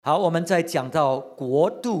好，我们在讲到国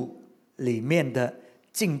度里面的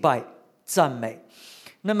敬拜赞美。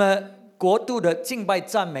那么国度的敬拜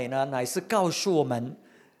赞美呢，乃是告诉我们，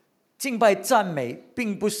敬拜赞美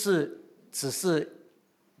并不是只是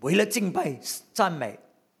为了敬拜赞美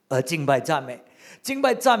而敬拜赞美。敬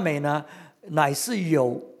拜赞美呢，乃是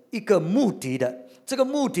有一个目的的。这个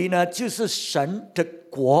目的呢，就是神的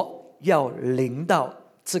国要临到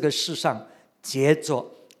这个世上，借着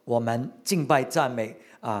我们敬拜赞美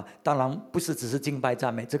当然不是只是敬拜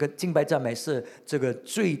赞美，这个敬拜赞美是这个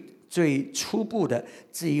最初步的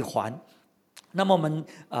这一环。那么我们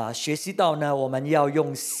学习到呢，我们要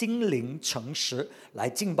用心灵诚实来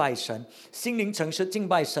敬拜神。心灵诚实敬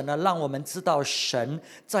拜神呢，让我们知道神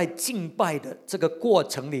在敬拜的这个过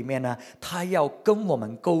程里面呢，他要跟我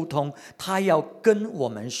们沟通，他要跟我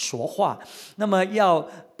们说话。那么要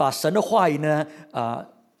把神的话语呢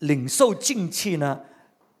领受进去呢，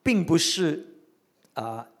并不是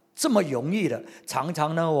这么容易的。常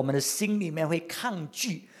常呢，我们的心里面会抗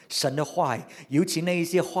拒神的话语，尤其那一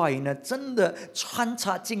些话语呢，真的穿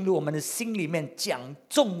插进入我们的心里面，讲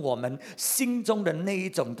中我们心中的那一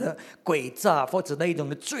种的诡诈，或者那一种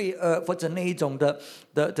的罪恶，或者那一种的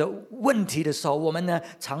问题的时候，我们呢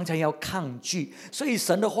常常要抗拒。所以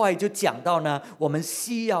神的话语就讲到呢，我们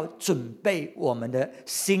需要准备我们的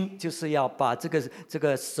心，就是要把这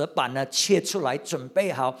个石板呢切出来，准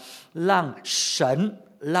备好，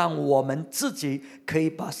让我们自己可以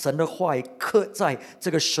把神的话语刻在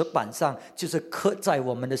这个石板上，就是刻在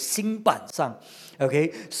我们的心板上。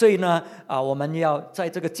 OK， 所以呢我们要在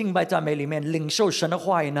这个敬拜赞美里面领受神的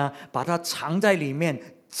话语呢，把它藏在里面，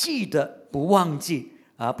记得不忘记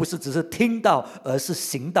不是只是听到，而是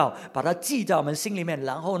行道，把它记在我们心里面，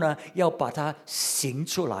然后呢要把它行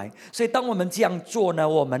出来。所以当我们这样做呢，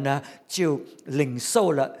我们呢就领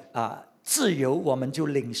受了自由，我们就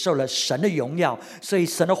领受了神的荣耀。所以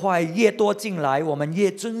神的话语越多进来，我们越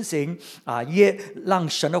遵行越让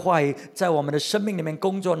神的话语在我们的生命里面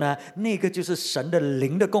工作呢，那个就是神的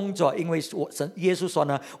灵的工作。因为耶稣说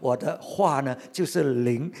呢，我的话呢就是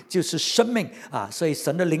灵，就是生命所以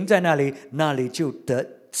神的灵在那里，那里就得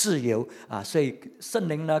自由所以圣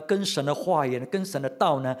灵呢跟神的话语跟神的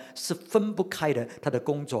道呢是分不开的，他的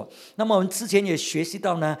工作。那么我们之前也学习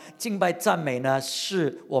到呢，敬拜赞美呢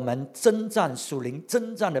是我们征战属灵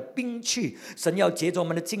征战的兵器。神要借着我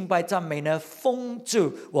们的敬拜赞美呢，封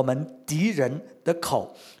住我们敌人的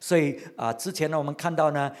口。所以之前呢我们看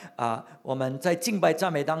到呢我们在敬拜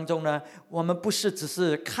赞美当中呢，我们不是只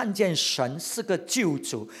是看见神是个救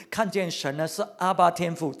主，看见神呢是阿爸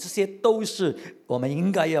天父，这些都是我们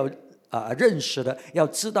应该要认识的，要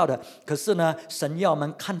知道的。可是呢，神要我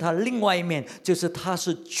们看他另外一面，就是他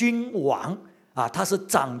是君王他是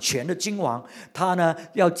掌权的君王。他呢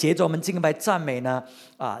要借着我们敬拜赞美呢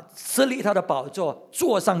设立他的宝座，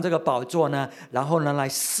坐上这个宝座呢，然后呢来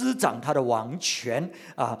施展他的王权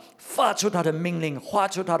发出他的命令，发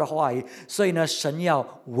出他的话语。所以呢，神要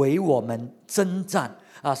为我们征战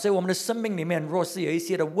所以我们的生命里面若是有一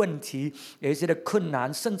些的问题，有一些的困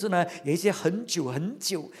难，甚至呢有一些很久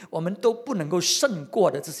我们都不能够胜过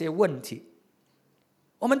的这些问题，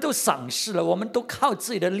我们都丧失了，我们都靠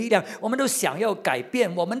自己的力量，我们都想要改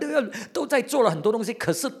变，我们都在做了很多东西，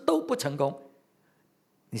可是都不成功。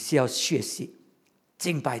你需要学习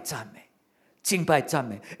敬拜赞美，敬拜赞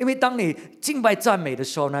美。因为当你敬拜赞美的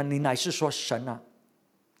时候呢，你乃是说，神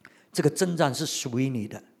这个征战是属于你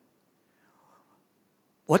的，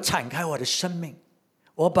我敞开我的生命，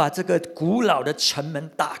我把这个古老的城门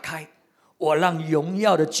打开，我让荣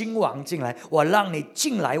耀的君王进来，我让你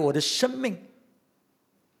进来我的生命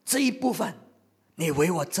这一部分，你为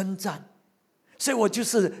我征战。所以我就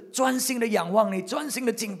是专心的仰望你，专心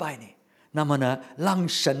的敬拜你。那么呢，让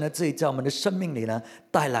神呢自己在我们的生命里呢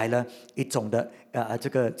带来了一种的这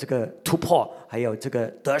个突破，还有这个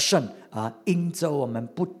得胜因着我们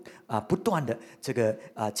不断的这个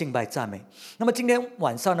敬拜赞美。那么今天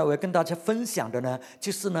晚上呢，我要跟大家分享的呢，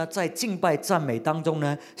就是呢在敬拜赞美当中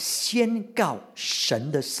呢，宣告神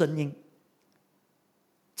的声音。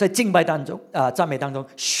在敬拜当中赞美当中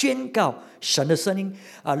宣告神的声音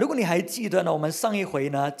如果你还记得呢，我们上一回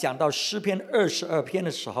呢讲到诗篇22篇的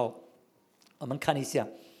时候，我们看一下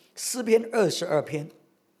诗篇22篇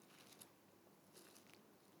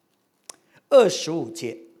25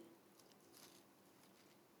节。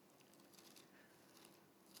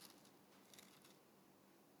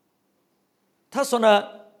他说呢，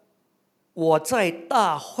我在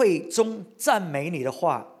大会中赞美你的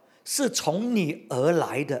话是从你而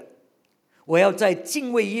来的，我要在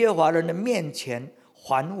敬畏耶和华人的面前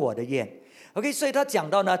还我的愿。 OK， 所以他讲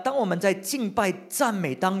到呢，当我们在敬拜赞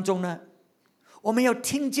美当中呢，我们要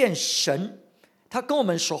听见神他跟我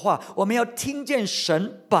们说话，我们要听见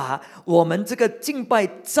神把我们这个敬拜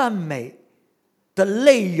赞美的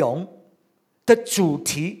内容的主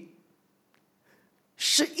题，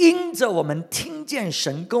是因着我们听见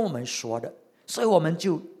神跟我们说的，所以我们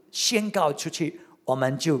就宣告出去，我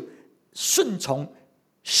们就顺从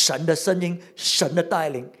神的声音，神的带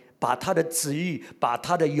领，把他的旨意，把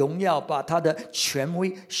他的荣耀，把他的权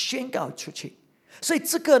威宣告出去。所以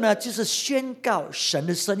这个呢，就是宣告神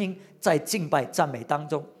的声音在敬拜赞美当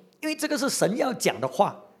中，因为这个是神要讲的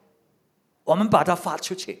话，我们把它发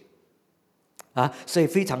出去所以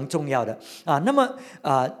非常重要的那么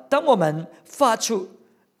当我们发出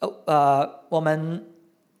我们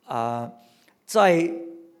在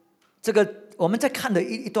这个我们在看的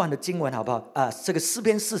一段的经文好不好这个诗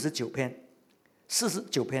篇49篇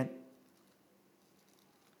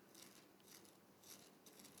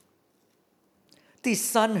第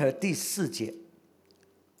3和第4节，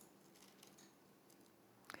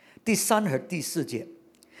第3和第4节，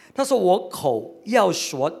他说：“我口要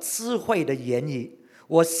说智慧的言语，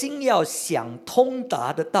我心要想通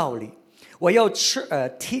达的道理，我要侧耳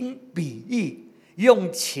听比喻，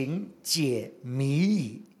用情解谜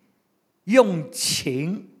语，用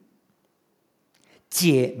情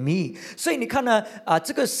解谜语。”所以你看呢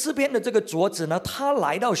这个诗篇的这个作者呢，他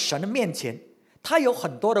来到神的面前，他有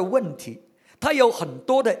很多的问题，他有很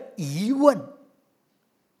多的疑问，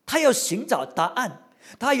他要寻找答案，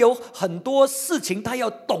他有很多事情他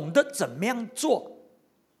要懂得怎么样做。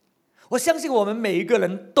我相信我们每一个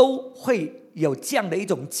人都会有这样的一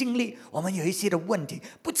种经历，我们有一些的问题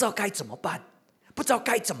不知道该怎么办，不知道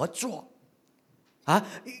该怎么做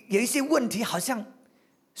有一些问题好像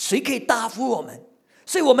谁可以答复我们，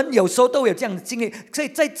所以我们有时候都有这样的经历。所以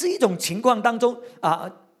在这一种情况当中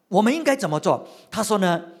我们应该怎么做？他说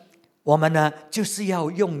呢，我们呢就是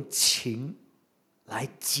要用情来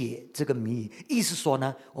解这个谜语，意思说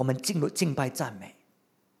呢，我们进入敬拜赞美，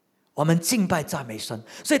我们敬拜赞美神。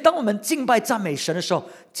所以当我们敬拜赞美神的时候，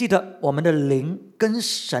记得我们的灵跟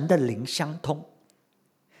神的灵相通，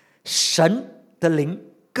神的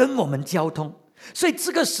灵跟我们交通。所以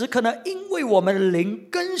这个时刻呢，因为我们的灵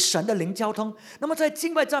跟神的灵交通，那么在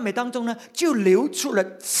敬拜赞美当中呢，就流出了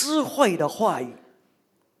智慧的话语。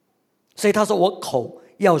所以他说，我口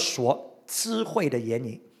要说智慧的言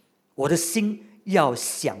语，我的心要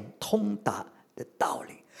想通达的道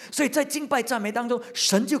理。所以在敬拜赞美当中，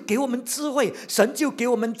神就给我们智慧，神就给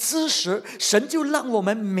我们知识，神就让我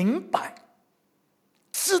们明白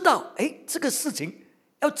知道这个事情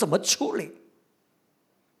要怎么处理。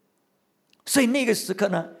所以那个时刻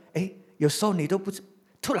呢有时候你都不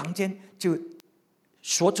突然间就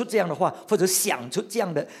说出这样的话，或者想出这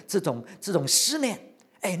样的这种思念，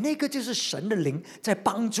那个就是神的灵在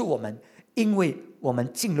帮助我们。因为我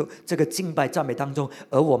们进入这个敬拜赞美当中，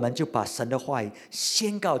而我们就把神的话语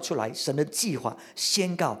宣告出来，神的计划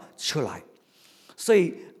宣告出来。所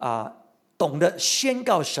以懂得宣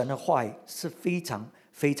告神的话语是非常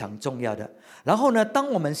非常重要的。然后呢，当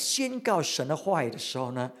我们宣告神的话语的时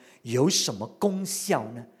候呢，有什么功效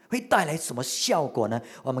呢？会带来什么效果呢？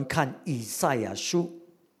我们看以赛亚书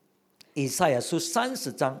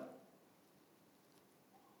30章。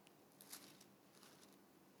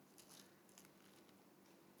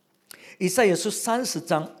以赛亚书30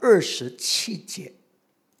章27节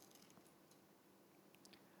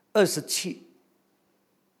，27，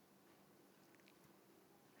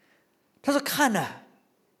他说：“看啊，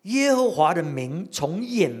耶和华的名从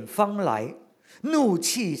远方来，怒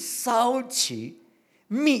气烧起，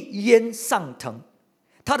密烟上腾，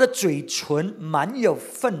他的嘴唇满有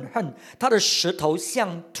愤恨，他的舌头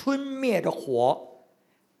像吞灭的火，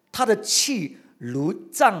他的气如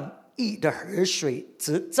胀溢的河水，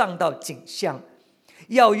直涨到颈项，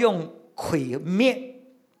要用毁灭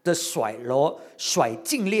的甩罗甩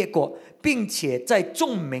尽列国，并且在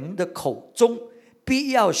众民的口中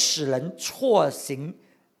必要使人错行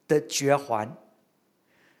的绝环。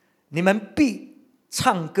你们必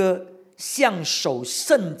唱歌，像守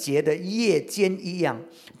圣节的夜间一样，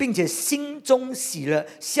并且心中喜乐，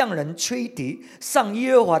向人吹笛，上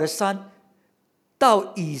耶和华的山，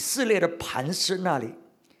到以色列的磐石那里。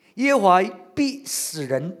耶和华必使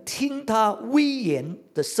人听他威严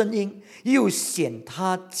的声音，又显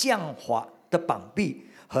他降法的膀臂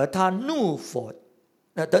和他怒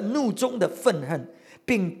中的愤恨，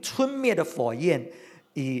并吞灭的火焰，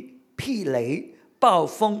以霹雷、暴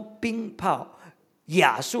风、冰雹。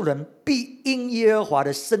亚述人必因耶和华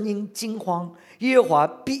的声音惊慌，耶和华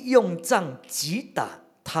必用杖击打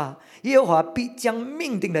他，耶和华必将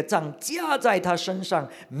命定的杖加在他身上，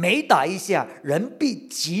每打一下，人必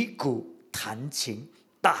击鼓弹琴。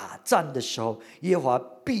打战的时候，耶和华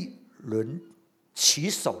必抡起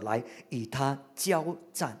手来与他交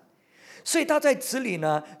战。所以他在这里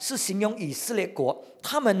呢，是形容以色列国，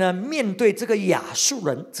他们呢面对这个亚述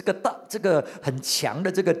人，这个很强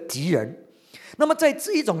的这个敌人。那么在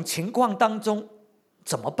这一种情况当中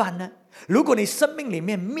怎么办呢？如果你生命里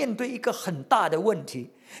面面对一个很大的问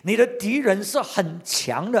题，你的敌人是很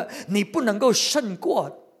强的，你不能够胜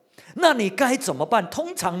过，那你该怎么办？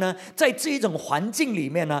通常呢，在这一种环境里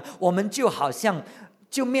面呢，我们就好像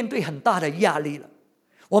就面对很大的压力了，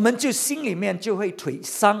我们就心里面就会颓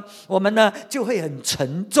丧，我们呢就会很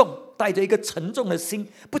沉重，带着一个沉重的心，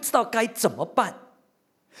不知道该怎么办。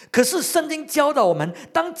可是圣经教导我们，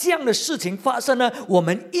当这样的事情发生呢，我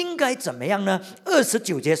们应该怎么样呢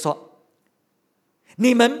？29节说，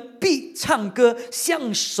你们必唱歌，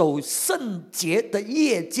像守圣节的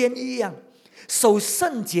夜间一样。守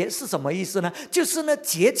圣节是什么意思呢？就是呢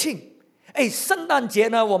节庆。圣诞节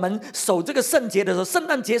呢，我们守这个圣节的时候，圣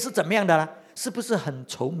诞节是怎么样的呢？是不是很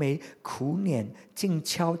愁眉苦脸静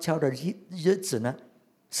悄悄的日子呢？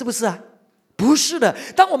是不是啊？不是的，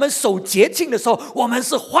当我们守节庆的时候，我们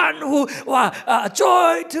是欢呼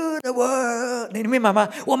，joy to the world， 你明白吗？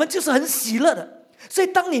我们就是很喜乐的。所以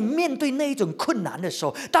当你面对那一种困难的时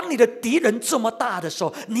候，当你的敌人这么大的时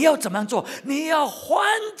候，你要怎么样做？你要欢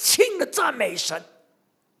庆的赞美神，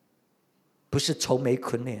不是愁眉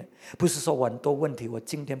苦脸，不是说我很多问题我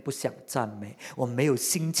今天不想赞美，我没有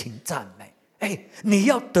心情赞美。你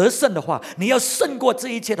要得胜的话，你要胜过这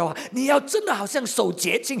一切的话，你要真的好像守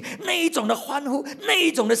节庆那一种的欢呼，那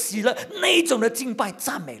一种的喜乐，那一种的敬拜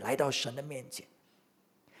赞美来到神的面前。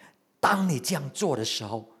当你这样做的时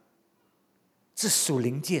候，这属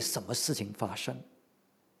灵界什么事情发生？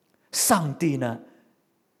上帝呢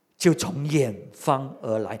就从远方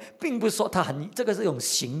而来，并不是说他这个是一种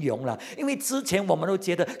形容了，因为之前我们都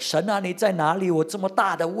觉得神啊你在哪里？我这么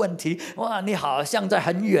大的问题，哇，你好像在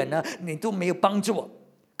很远呢，你都没有帮助我。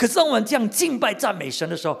可是当我们这样敬拜赞美神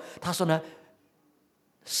的时候，他说呢，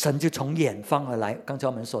神就从远方而来。刚才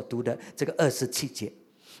我们所读的这个27节，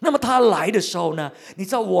那么他来的时候呢，你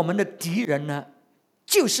知道我们的敌人呢，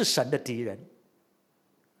就是神的敌人，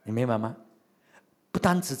你明白吗？不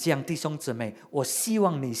单止这样，弟兄姊妹，我希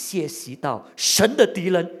望你学习到神的敌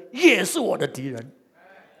人也是我的敌人。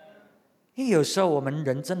因为有时候我们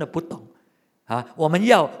人真的不懂我们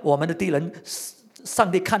要我们的敌人，上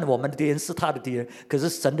帝看我们的敌人是他的敌人，可是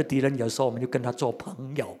神的敌人有时候我们就跟他做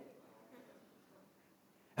朋友。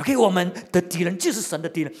OK， 我们的敌人就是神的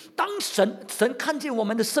敌人。当神看见我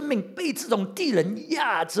们的生命被这种敌人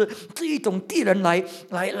压制，这一种敌人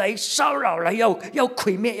来骚扰，来要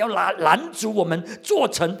毁灭，要拦阻我们做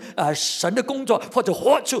成神的工作，或者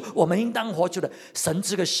活出我们应当活出的。神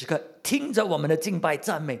这个时刻听着我们的敬拜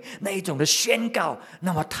赞美，那一种的宣告，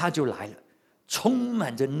那么他就来了，充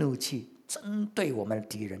满着怒气，针对我们的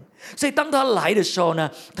敌人。所以当他来的时候呢，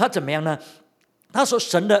他怎么样呢？他说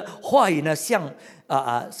神的话语呢，像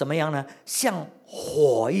什么样呢？像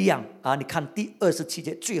火一样你看第27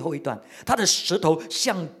节最后一段，他的舌头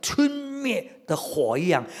像吞灭的火一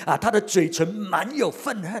样他的嘴唇满有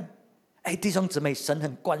愤恨。弟兄姊妹，神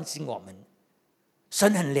很关心我们，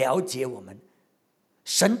神很了解我们，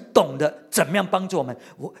神懂得怎么样帮助我们。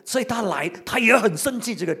所以他来，他也很生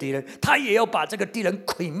气这个敌人，他也要把这个敌人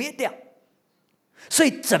毁灭掉。所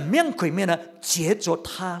以怎么样毁灭呢？借着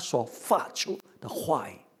他所发出的话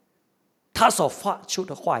语，他所发出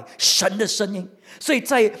的话语，神的声音。所以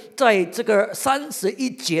在这个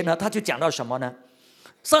31节呢，他就讲到什么呢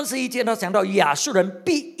？31节他讲到亚述人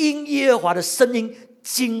必因耶和华的声音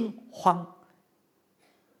惊慌。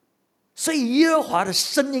所以耶和华的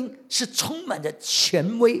声音是充满着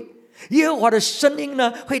权威，耶和华的声音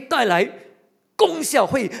呢会带来功效，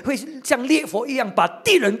会像烈火一样把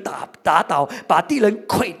敌人打倒，把敌人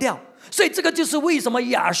毁掉。所以这个就是为什么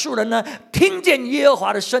亚述人呢听见耶和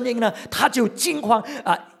华的声音呢，他就惊慌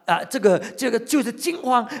这个就是惊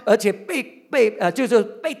慌，而且就是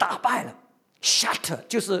被打败了 ，shatter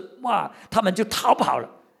就是他们就逃跑了。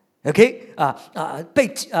OK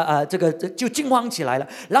这个就惊慌起来了。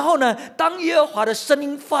然后呢，当耶和华的声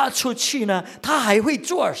音发出去呢，他还会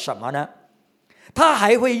做什么呢？他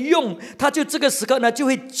还会他就这个时刻呢，就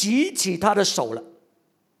会举起他的手了。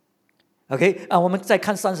OK 我们再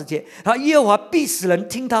看30节，耶和华必使人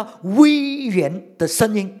听他威严的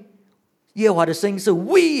声音。耶和华的声音是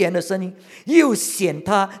威严的声音，又显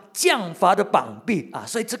他降罚的膀臂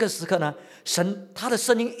所以这个时刻呢，神他的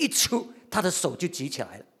声音一出，他的手就举起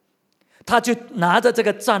来了，他就拿着这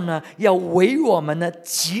个杖呢，要为我们呢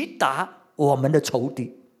击打我们的仇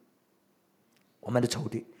敌。我们的仇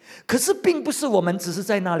敌。可是并不是我们只是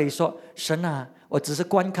在那里说，神啊，我只是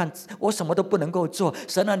观看，我什么都不能够做，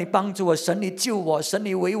神啊，你帮助我，神你救我，神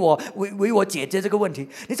你为我解决这个问题。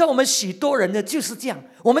你知道我们许多人呢就是这样，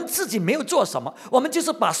我们自己没有做什么，我们就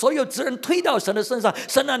是把所有责任推到神的身上，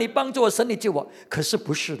神啊，你帮助我，神你救我。可是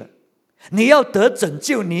不是的，你要得拯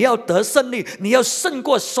救，你要得胜利，你要胜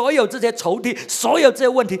过所有这些仇敌，所有这些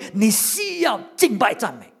问题，你需要敬拜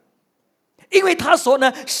赞美。因为他说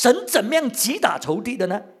呢，神怎么样击打仇敌的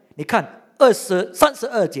呢？你看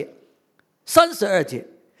32节，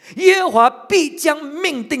耶和华必将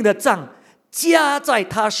命定的杖加在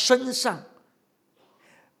他身上，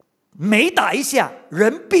每打一下，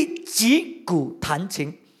人必击鼓弹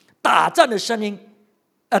琴。打仗的时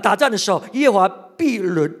候，耶和华必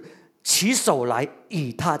起手来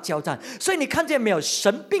与他交战。所以你看见没有？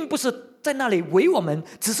神并不是在那里为我们，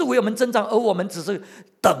只是为我们征战，而我们只是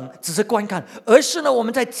等，只是观看，而是呢，我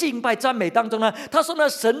们在敬拜赞美当中呢，他说呢，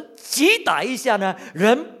神击打一下呢，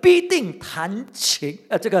人必定弹琴，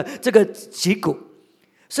这个击鼓。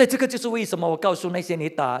所以这个就是为什么我告诉那些你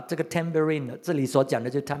打这个 tambourine 的，这里所讲的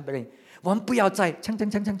就是 tambourine， 我们不要再锵，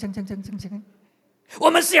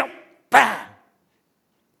我们是要 bang。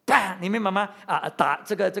你明白吗？打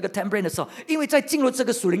这个 tambourine 的时候，因为在进入这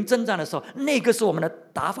个属灵征战的时候，那个是我们的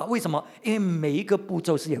打法。为什么？因为每一个步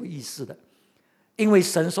骤是有意思的。因为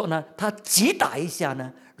神说呢，他击打一下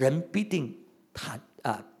呢，人必定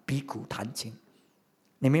比鼓弹琴。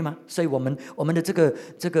你明白吗？所以我们的这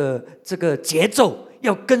个节奏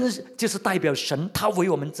要就是代表神他为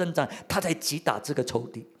我们征战，他在击打这个仇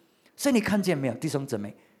敌。所以你看见没有，弟兄姊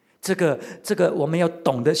妹？这个我们要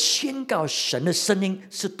懂得宣告神的声音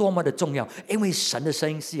是多么的重要，因为神的声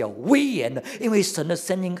音是有威严的，因为神的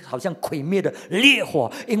声音好像毁灭的烈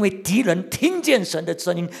火，因为敌人听见神的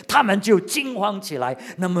声音，他们就惊慌起来。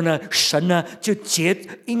那么呢，神呢就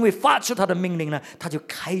因为发出他的命令呢，他就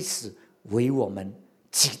开始为我们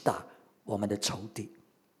击打我们的仇敌。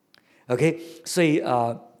OK， 所以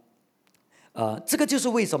这个就是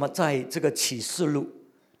为什么在这个启示录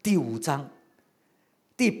第5章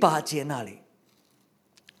第8节那里，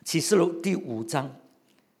启示录第5章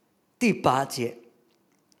第8节，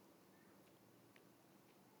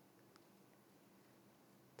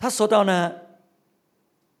他说到呢，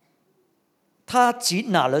他即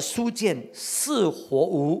拿了书卷，4活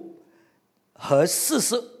物和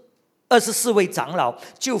24位长老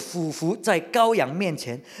就俯伏在羔羊面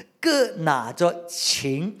前，各拿着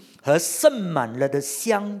琴和盛满了的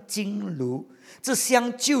香精炉，这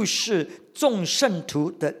香就是众圣徒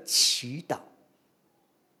的祈祷。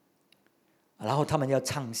然后他们要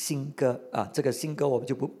唱新歌这个新歌我们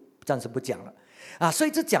就暂时不讲了所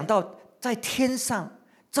以这讲到在天上，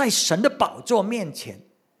在神的宝座面前，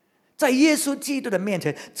在耶稣基督的面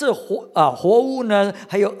前，这活物呢，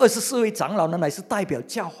还有24位长老呢，乃是代表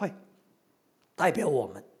教会，代表我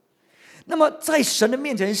们。那么在神的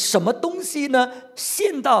面前，什么东西呢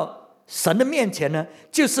献到神的面前呢？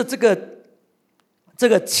就是这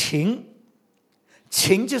个琴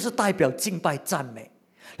就是代表敬拜赞美，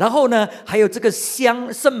然后呢还有这个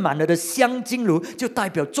香盛满了的香精炉，就代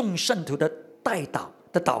表众圣徒的代祷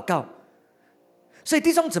的祷告。所以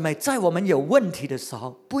弟兄姊妹，在我们有问题的时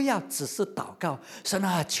候，不要只是祷告，神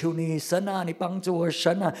啊求你，神啊你帮助我，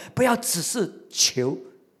神啊，不要只是求，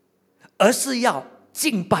而是要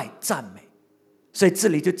敬拜赞美。所以这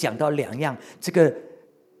里就讲到2样，这个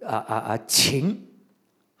琴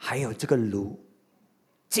还有这个炉，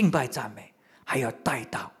敬拜赞美还有代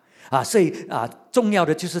祷所以重要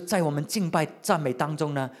的就是在我们敬拜赞美当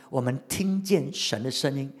中呢，我们听见神的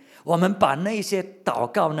声音，我们把那些祷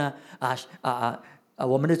告呢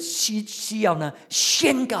我们的需要呢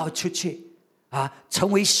宣告出去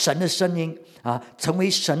成为神的声音成为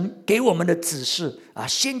神给我们的指示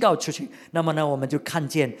宣告出去。那么呢，我们就看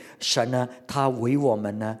见神呢，他为我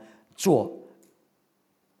们呢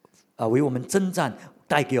为我们征战，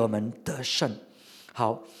带给我们得胜。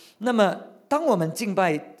好，那么当我们敬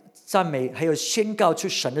拜赞美还有宣告出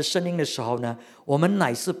神的声音的时候呢，我们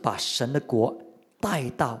乃是把神的国带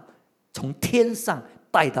到从天上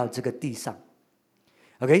带到这个地上。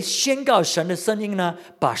OK， 宣告神的声音呢，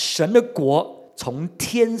把神的国从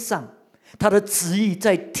天上，他的旨意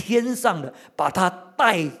在天上的，把它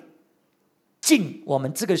带进我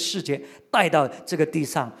们这个世界，带到这个地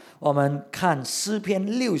上。我们看诗篇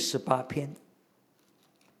68篇，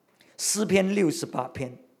诗篇68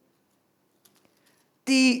篇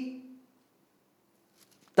第1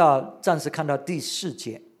到暂时看到第4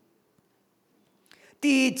节。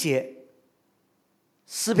第1节，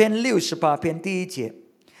诗篇68篇第1节，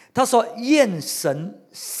他说：愿神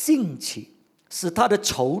兴起，使他的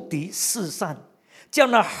仇敌四散，叫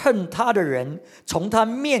那恨他的人从他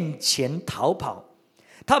面前逃跑。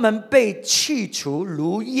他们被去除，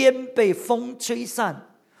如烟被风吹散。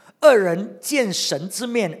恶人见神之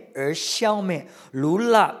面而消灭，如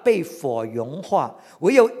蜡被火融化。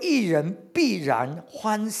唯有义人必然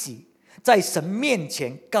欢喜，在神面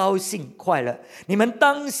前高兴快乐。你们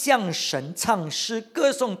当向神唱诗，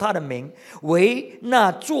歌颂他的名，为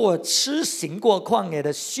那坐痴行过旷野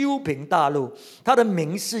的修平大路。他的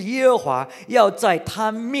名是耶和华，要在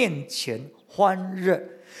他面前欢乐。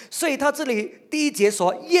所以他这里第一节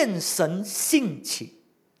说愿神兴起。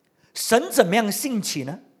神怎么样兴起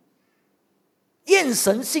呢？愿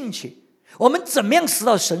神兴起。我们怎么样使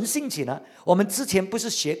到神兴起呢？我们之前不是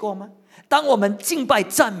学过吗？当我们敬拜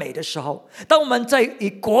赞美的时候，当我们在以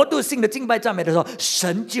国度性的敬拜赞美的时候，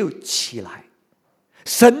神就起来，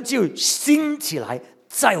神就兴起来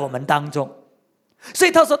在我们当中。所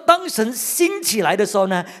以他说当神兴起来的时候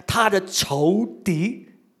呢，他的仇敌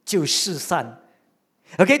就四散。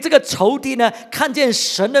OK， 这个仇敌呢，看见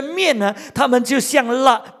神的面呢，他们就像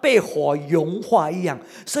蜡被火融化一样。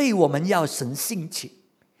所以我们要神兴起，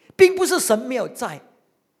并不是神没有在，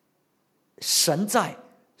神在，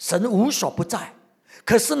神无所不在。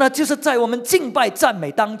可是呢，就是在我们敬拜赞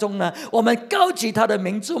美当中呢，我们高举他的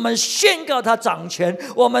名字，我们宣告他掌权，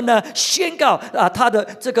我们呢宣告他的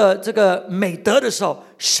这个美德的时候，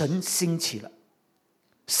神兴起了，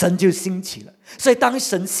神就兴起了。所以当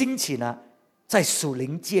神兴起呢，在属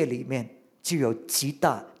灵界里面就有极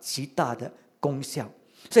大极大的功效。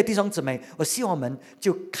所以弟兄姊妹，我希望我们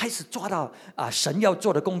就开始抓到神要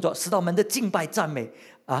做的工作，使到我们的敬拜赞美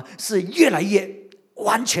是越来越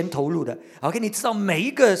完全投入的。OK， 你知道每一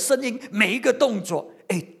个声音，每一个动作，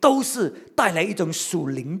都是带来一种属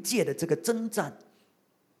灵界的这个征战，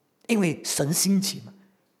因为神兴起嘛，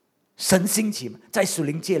神兴起嘛，在属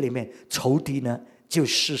灵界里面，仇敌呢就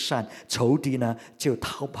四散，仇敌呢就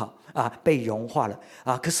逃跑被融化了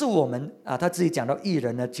可是我们他自己讲到义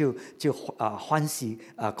人呢就欢喜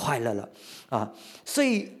快乐了所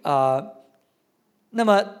以那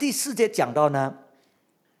么第4节讲到呢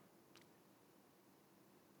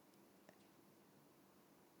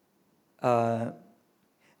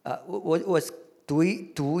我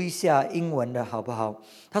读一下英文的好不好？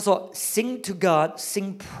他说 Sing to God,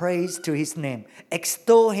 sing praise to his name,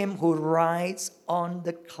 extol him who rides on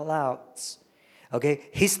the clouds. Okay,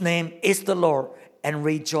 his name is the Lord, and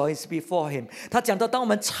rejoice before him. 他讲到当我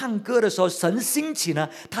们唱歌的时候，神兴起呢，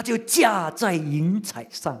他就驾在云彩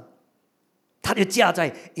上，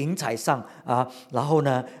然后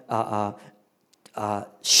呢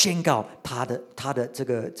宣告他的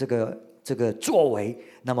这个作为，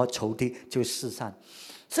那么仇敌就四散。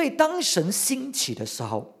所以当神兴起的时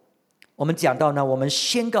候，我们讲到呢，我们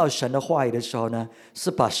宣告神的话语的时候呢，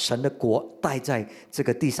是把神的国带在这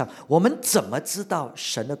个地上。我们怎么知道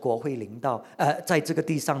神的国会临到在这个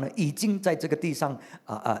地上呢？已经在这个地上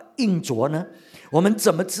运作呢？我们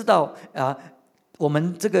怎么知道我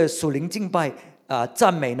们这个属灵敬拜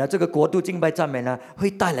赞美呢，这个国度敬拜赞美呢，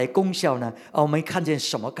会带来功效呢？我们看见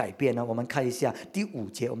什么改变呢？我们看一下第5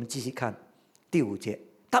节，我们继续看第5节。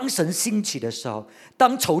当神兴起的时候，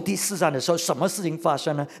当仇敌四散的时候，什么事情发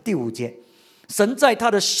生呢？第5节，神在他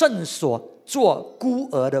的圣所做孤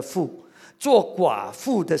儿的父，做寡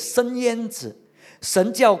妇的生焉子。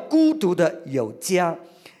神叫孤独的有家，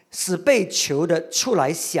使被囚的出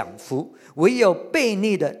来享福，唯有悖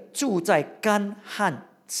逆的住在干旱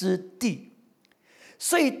之地。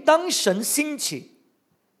所以当神兴起，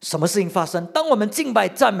什么事情发生？当我们敬拜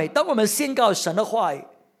赞美，当我们宣告神的话语，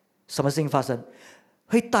什么事情发生？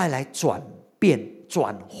会带来转变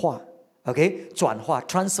转化 OK， 转化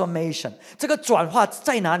transformation。 这个转化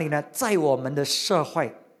在哪里呢？在我们的社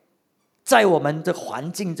会，在我们的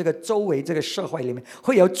环境，这个周围这个社会里面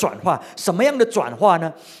会有转化。什么样的转化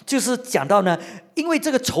呢？就是讲到呢，因为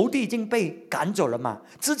这个仇敌已经被赶走了嘛，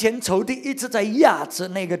之前仇敌一直在压制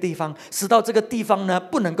那个地方，使到这个地方呢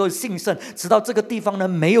不能够兴盛，使到这个地方呢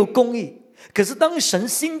没有公义。可是当神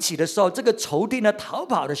兴起的时候，这个仇敌呢逃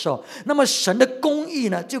跑的时候，那么神的公义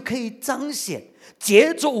呢就可以彰显，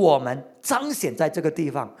借着我们彰显在这个地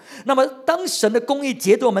方。那么当神的公义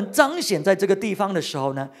借着我们彰显在这个地方的时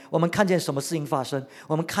候呢，我们看见什么事情发生？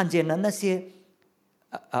我们看见了那些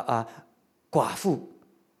寡妇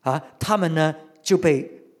他们呢就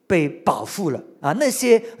被保护了那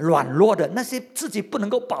些软弱的，那些自己不能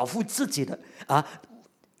够保护自己的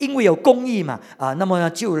因为有公义嘛那么呢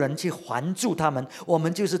就有人去环住他们。我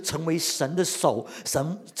们就是成为神的手，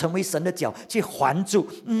成为神的脚，去环住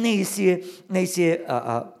那些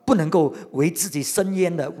不能够为自己伸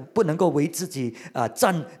冤的，不能够为自己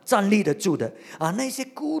站立得住的那些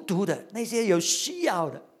孤独的，那些有需要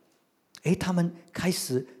的他们开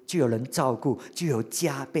始就有人照顾，就有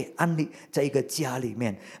家被安利在一个家里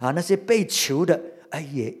面啊。那些被囚的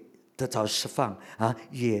也得着释放啊，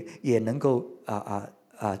也能够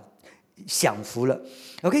享福了。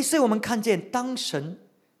OK， 所以我们看见当神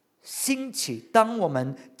兴起，当我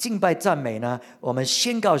们敬拜赞美呢，我们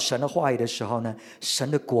宣告神的话语的时候呢，神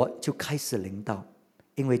的国就开始临到，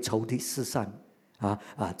因为仇敌四散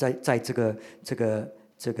在这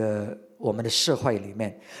个我们的社会里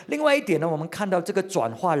面。另外一点呢，我们看到这个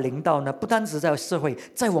转化临到呢，不单只在社会，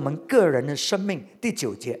在我们个人的生命。第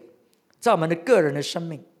9节，在我们的个人的生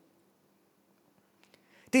命。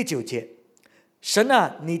第9节，神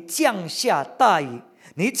啊，你降下大雨，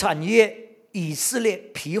你产业以色列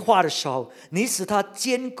皮化的时候，你使它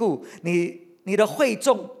坚固，你的会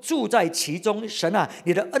众住在其中。神啊，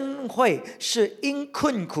你的恩惠是因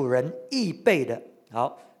困苦人预备的。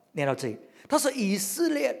好，念到这里，他说以色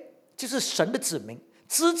列就是神的子民，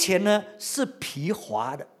之前呢是皮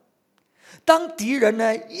滑的。当敌人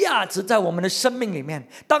呢压制在我们的生命里面，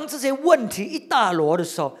当这些问题一大摞的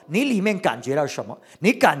时候，你里面感觉到什么？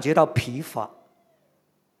你感觉到疲乏。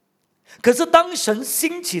可是当神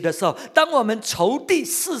兴起的时候，当我们仇敌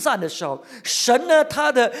四散的时候，神呢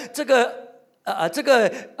他的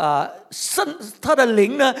他的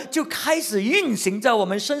灵呢就开始运行在我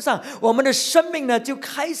们身上，我们的生命呢就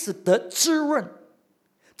开始得滋润，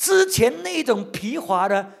之前那种疲乏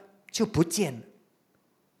的就不见了。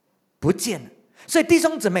所以弟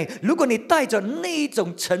兄姊妹，如果你带着那一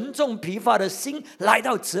种沉重疲乏的心来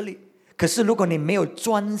到这里，可是如果你没有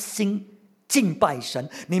专心敬拜神，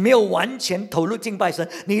你没有完全投入敬拜神，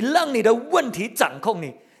你让你的问题掌控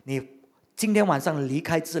你今天晚上离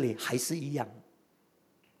开这里还是一样，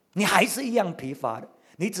你还是一样疲乏的。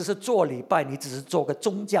你只是做礼拜，你只是做个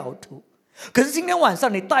宗教徒。可是今天晚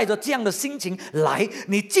上你带着这样的心情来，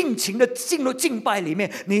你尽情的进入敬拜里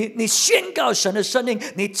面，你宣告神的声音，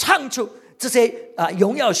你唱出这些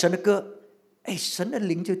荣耀神的歌，神的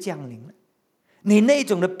灵就降临了，你那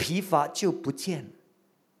种的疲乏就不见了。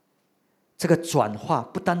这个转化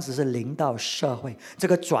不单只是临到社会，这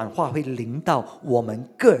个转化会临到我们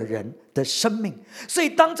个人的生命。所以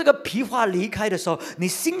当这个疲乏离开的时候，你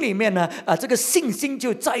心里面呢这个信心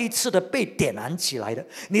就再一次的被点燃起来的，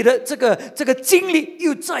你的这个精力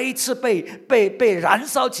又再一次被燃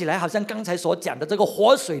烧起来，好像刚才所讲的这个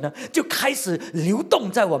活水呢就开始流动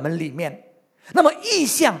在我们里面。那么意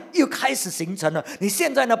象又开始形成了，你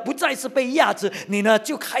现在呢不再是被压制，你呢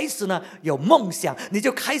就开始呢有梦想，你就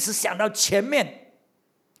开始想到前面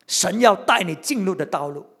神要带你进入的道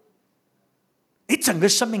路，你整个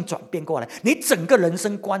生命转变过来，你整个人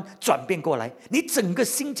生观转变过来，你整个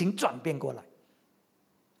心情转变过来。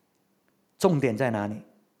重点在哪里？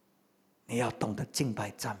你要懂得敬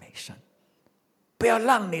拜赞美神，不要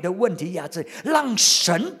让你的问题压制，让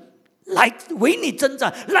神来为你征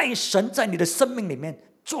战，让神在你的生命里面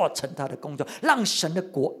做成他的工作，让神的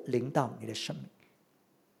国临到你的生命。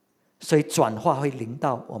所以转化会临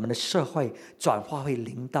到我们的社会，转化会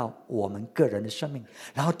临到我们个人的生命，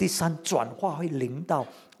然后第3，转化会临到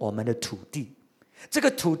我们的土地。这个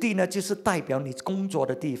土地呢，就是代表你工作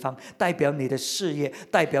的地方，代表你的事业，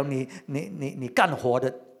代表你干活的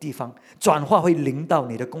地方。转化会临到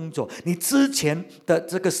你的工作，你之前的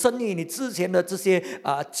这个生意，你之前的这些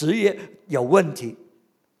职业有问题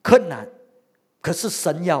困难，可是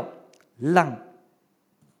神要让，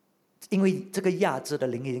因为这个压制的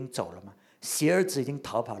灵已经走了嘛，邪儿子已经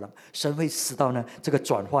逃跑了，神会使到呢这个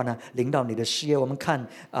转化呢临到你的事业。我们看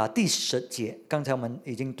第10节，刚才我们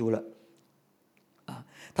已经读了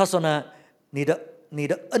他说呢，你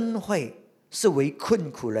的恩惠是为困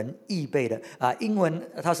苦人预备的英文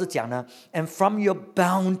他是讲呢 ，and from your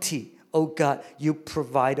bounty, O God, you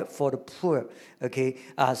provide for the poor. OK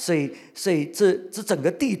所以这整个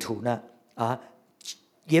地图呢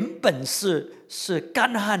原本是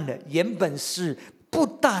干旱的，原本是不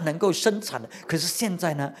大能够生产的，可是现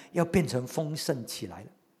在呢要变成丰盛起来了，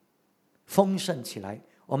丰盛起来。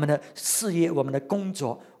我们的事业，我们的工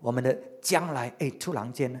作，我们的将来突然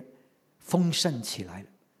间呢丰盛起来了，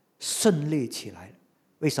顺利起来了。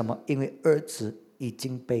为什么？因为儿子已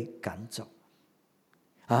经被赶走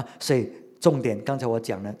所以重点刚才我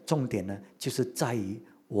讲了，重点呢就是在于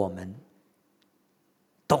我们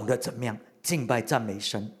懂得怎么样敬拜赞美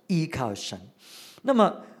神，依靠神。那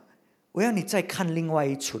么我要你再看另外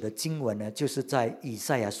一处的经文呢，就是在以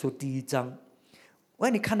赛亚书第1章，我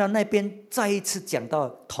要你看到那边再一次讲到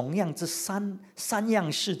同样这三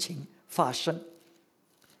样事情发生。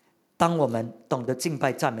当我们懂得敬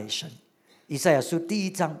拜赞美神，以赛亚书第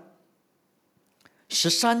1章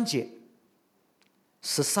13节，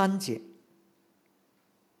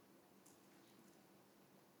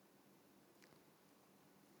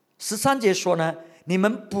 13节说呢，你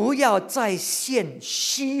们不要再献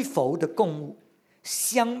虚浮的供物，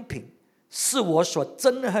香品是我所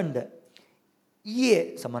憎恨的。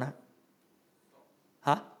什么呢？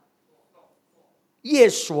夜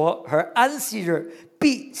所和安息日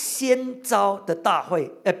并先召的大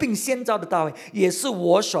会也是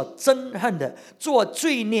我所憎恨的。做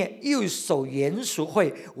罪孽又守严赎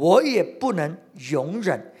会，我也不能容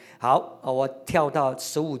忍。好，我跳到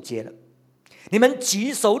15节了。你们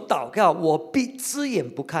举手祷告，我必只眼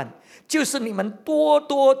不看；就是你们多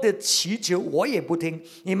多的祈求，我也不听。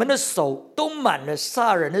你们的手都满了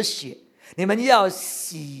杀人的血，你们要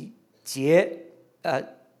洗洁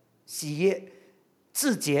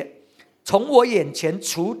自洁，从我眼前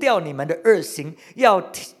除掉你们的恶行，要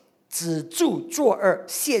止住作恶，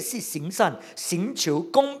歇息行善，寻求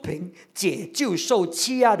公平，解救受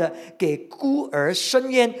欺压的，给孤儿伸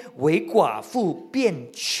冤，为寡妇辩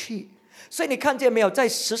屈。所以你看见没有，在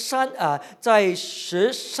13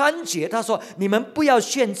节他说，你们不要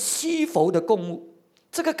献虚浮的供物。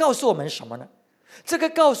这个告诉我们什么呢？这个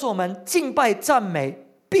告诉我们，敬拜赞美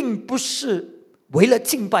并不是为了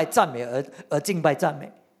敬拜赞美而敬拜赞美。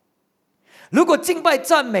如果敬拜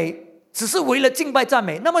赞美只是为了敬拜赞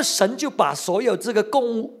美，那么神就把所有这个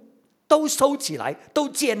供物都收起来，都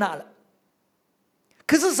接纳了。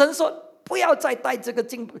可是神说不要再带这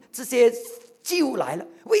些祭物来了。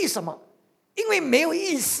为什么？因为没有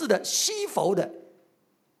意思的，虚浮的。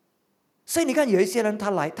所以你看，有一些人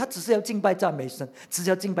他来，他只是要敬拜赞美神，只是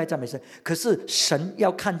要敬拜赞美神。可是神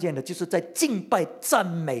要看见的就是在敬拜赞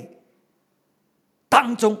美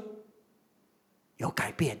当中有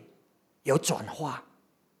改变，有转化。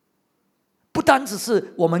不单只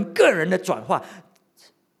是我们个人的转化，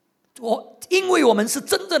因为我们是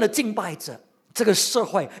真正的敬拜者，这个社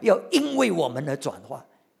会要因为我们而转化，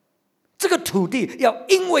这个土地要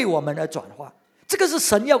因为我们而转化。这个是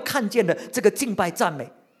神要看见的这个敬拜赞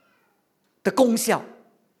美的功效。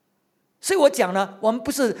所以我讲呢，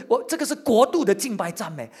这个是国度的敬拜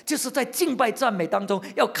赞美，就是在敬拜赞美当中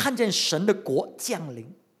要看见神的国降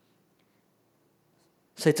临。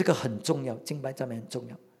所以这个很重要，敬拜赞美很重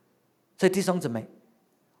要。所以弟兄姊妹，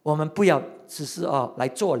我们不要只是来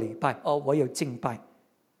做礼拜，我有敬拜，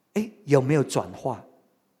有没有转化？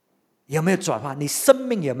有没有转化？你生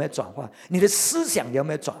命有没有转化？你的思想有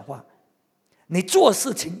没有转化？你做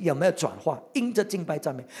事情有没有转化？因着敬拜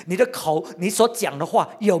赞美，你的口，你所讲的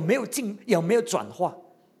话有没有转化？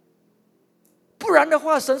不然的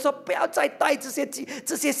话，神说不要再带这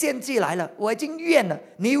些献祭来了，我已经愿了。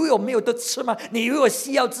你以为我没有得吃吗？你以为我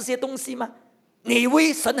需要这些东西吗？你以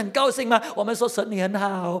为神很高兴吗？我们说神你很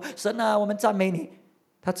好，神啊，我们赞美你。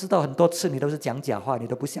他知道很多次你都是讲假话，你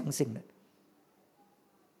都不相信的。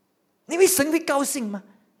你以为神会高兴吗？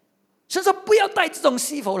神说不要带这种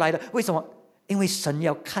虚浮来的。为什么？因为神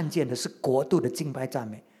要看见的是国度的敬拜赞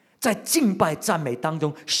美，在敬拜赞美当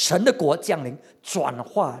中，神的国降临，转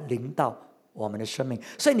化临到我们的生命。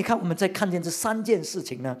所以你看，我们在看见这3件事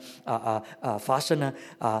情呢，发生呢，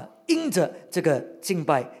因着这个敬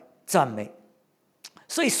拜赞美。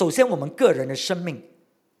所以首先我们个人的生命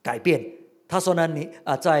改变。他说呢，你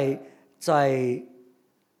在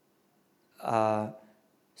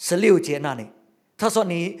16节那里，他说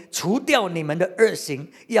你除掉你们的恶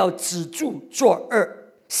行，要止住作恶，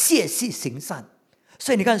歇息行善。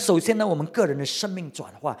所以你看，首先呢，我们个人的生命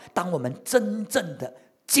转化，当我们真正的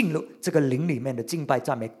进入这个灵里面的敬拜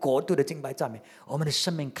赞美，国度的敬拜赞美，我们的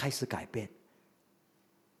生命开始改变，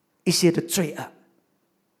一些的罪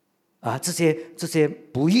恶这些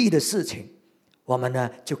不义的事情，我们呢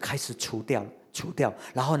就开始除掉。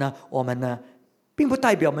然后呢，我们呢并不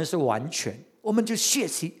代表我们是完全，我们就学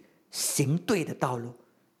习行对的道路。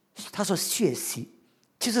他说学习，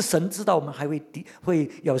其实神知道我们还会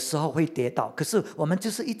有时候会跌倒，可是我们就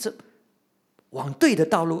是一直往对的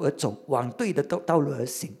道路而走，往对的道路而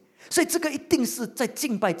行。所以这个一定是在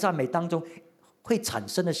敬拜赞美当中会产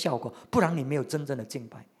生的效果，不然你没有真正的敬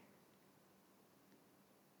拜。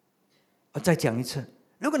我再讲一次，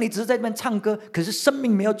如果你只是在那边唱歌，可是生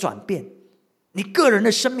命没有转变，你个人的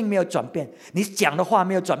生命没有转变，你讲的话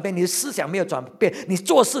没有转变，你的思想没有转变，你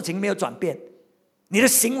做事情没有转变，你的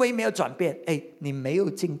行为没有转变，你没有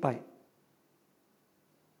敬拜。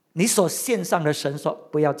你所献上的神说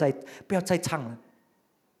不要再唱了，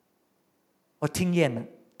我听厌了，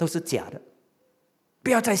都是假的，不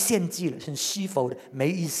要再献祭了，很虚浮的，没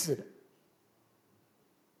意思的。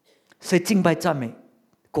所以敬拜赞美，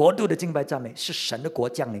国度的敬拜赞美是神的国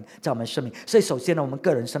降临在我们生命。所以首先呢，我们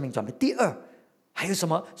个人生命转变。第二，还有什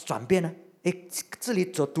么转变呢？这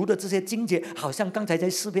里所读的这些经节好像刚才在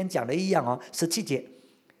诗篇讲的一样17节，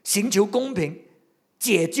寻求公平，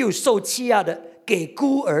解救受欺压的，给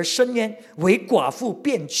孤儿伸冤，为寡妇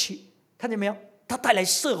辩屈。看见没有？它带来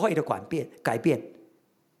社会的改变。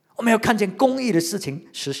我们要看见公义的事情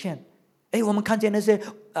实现。我们看见那些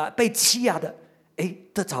被欺压的，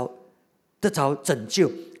得着拯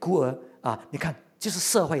救，孤儿你看，就是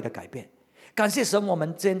社会的改变。感谢神，我们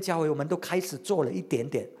这间教会我们都开始做了一点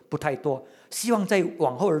点，不太多。希望在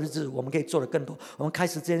往后的日子我们可以做得更多。我们开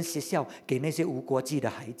始这间学校给那些无国籍的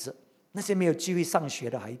孩子，那些没有机会上学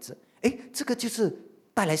的孩子，这个就是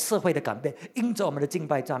带来社会的改变。因着我们的敬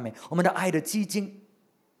拜赞美，我们的爱的基金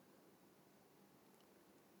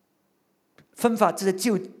分发这些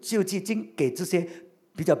救济金给这些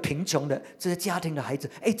比较贫穷的这些家庭的孩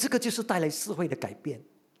子，这个就是带来社会的改变。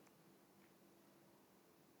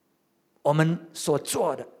我们所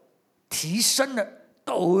做的提升了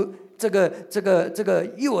这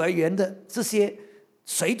个幼儿园的这些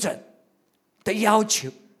水准的要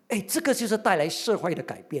求，这个就是带来社会的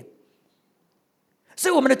改变。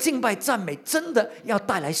所以我们的敬拜赞美真的要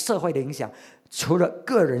带来社会的影响，除了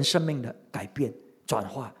个人生命的改变转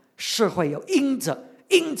化，社会要因着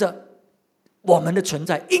我们的存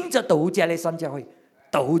在，因着斗湖加利山教会，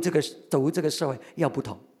斗湖这个社会要不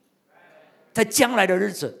同。在将来的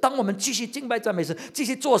日子，当我们继续敬拜赞美时，继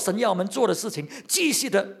续做神要我们做的事情，继续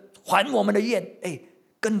的还我们的愿，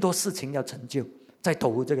更多事情要成就在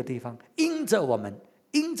斗湖这个地方，因着我们，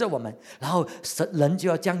然后人就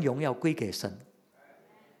要将荣耀归给神。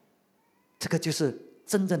这个就是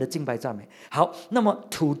真正的敬拜赞美。好，那么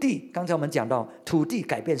土地，刚才我们讲到土地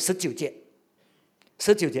改变19节，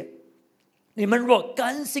你们若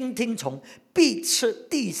甘心听从，必吃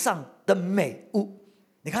地上的美物。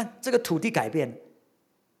你看这个土地改变，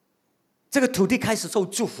这个土地开始受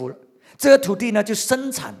祝福了，这个土地呢就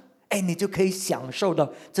生产，你就可以享受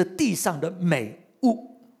到这地上的美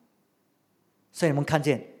物。所以我们看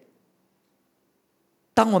见，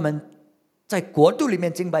当我们在国度里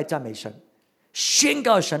面敬拜赞美神，宣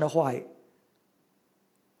告神的话语，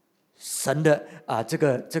神的这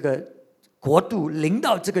个国度临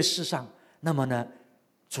到这个世上，那么呢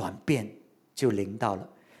转变就临到了。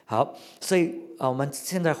好，所以我们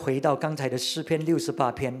现在回到刚才的诗篇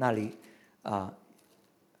68篇那里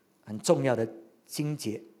很重要的经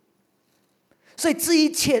节。所以这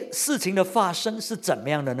一切事情的发生是怎么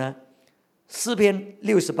样的呢？诗篇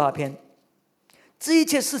68篇，这一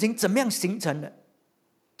切事情怎么样形成的？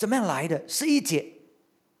怎么样来的？11节，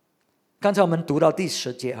刚才我们读到第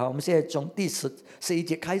10节，我们现在从第11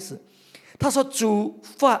节开始。他说：“主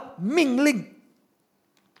发命令，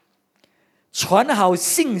传好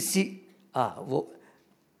信息我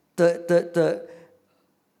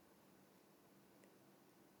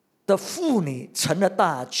的妇女成了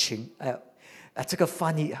大群。”这个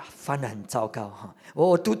翻译翻得很糟糕哈！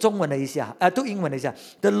我读中文了一下，读英文了一下。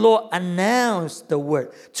The Lord announced the word，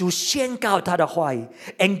 主宣告他的话语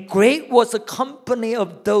 ，and great was the company of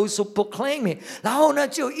those who proclaim it。然后呢，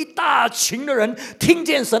就有一大群的人听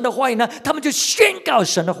见神的话语呢，他们就宣告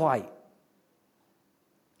神的话语。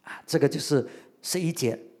这个就是11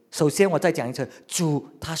节。首先我再讲一次，主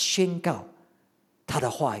他宣告他的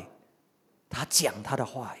话语，他讲他的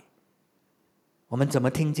话语。我们怎么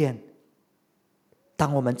听见？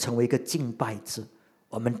当我们成为一个敬拜者，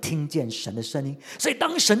我们听见神的声音。所以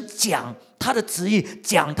当神讲他的旨意，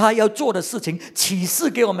讲他要做的事情，启示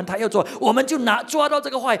给我们他要做，我们就抓到这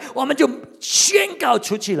个话语，我们就宣告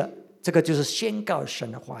出去了。这个就是宣告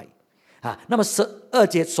神的话语那么12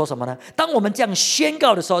节说什么呢？当我们这样宣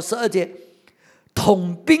告的时候，12节，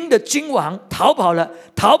统兵的君王逃跑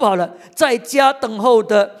了，在家等候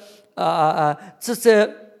的这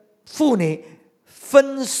些妇女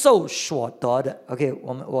分受所得的。 OK，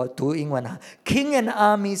 我读英文King and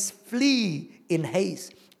armies flee in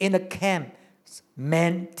haste, in the camp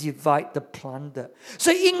men divide the plunder。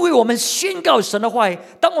 所以因为我们宣告神的话语，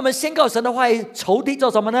当我们宣告神的话语，仇敌做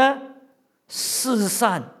什么呢？四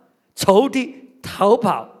散，仇敌逃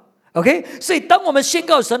跑。 OK， 所以当我们宣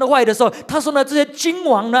告神的话语的时候，他说呢，这些君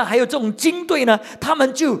王呢，还有这种军队呢，他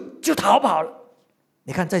们就逃跑了。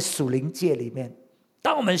你看在属灵界里面，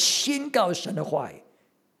当我们宣告神的话语，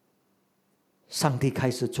上帝开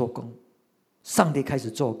始做工。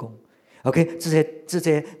OK， 这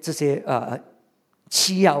些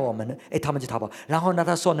欺压我们的，他们就逃跑。然后呢，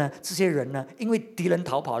他说呢，这些人呢，因为敌人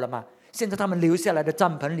逃跑了嘛，现在他们留下来的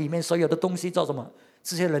帐篷里面所有的东西做什么？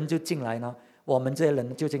这些人就进来呢，我们这些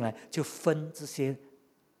人就进来，就分这些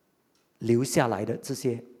留下来的这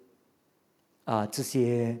些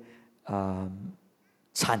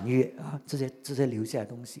产业这些留下来的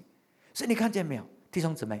东西。所以你看见没有，弟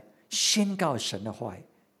兄姊妹，宣告神的话语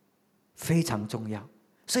非常重要。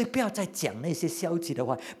所以不要再讲那些消极的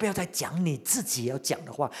话，不要再讲你自己要讲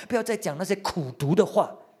的话，不要再讲那些苦毒的话，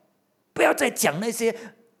不要再讲那些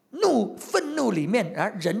愤怒里面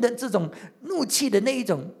人的这种怒气的那一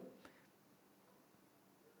种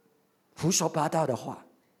胡说八道的话。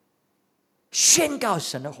宣告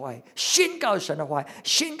神的话语，宣告神的话语，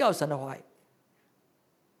宣告神的话语。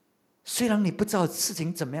虽然你不知道事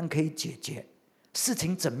情怎么样可以解决，事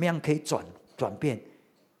情怎么样可以转变，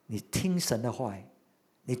你听神的话语，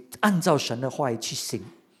你按照神的话语去行，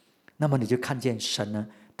那么你就看见神呢，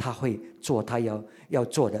他会做他要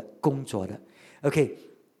做的工作的。OK，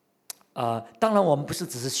 当然我们不是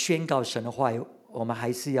只是宣告神的话语，我们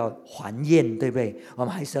还是要还愿，对不对？我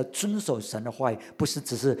们还是要遵守神的话语，不是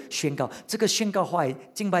只是宣告。这个宣告话语、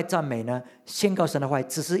敬拜赞美呢，宣告神的话语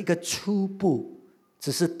只是一个初步，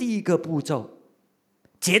只是第一个步骤。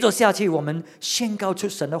接着下去，我们宣告出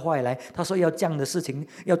神的话语来，他说要这样的事情，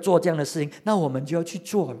要做这样的事情，那我们就要去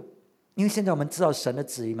做了。因为现在我们知道神的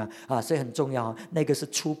旨意嘛，所以很重要。那个是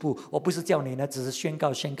初步，我不是叫你呢，只是宣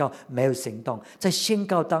告，没有行动。在宣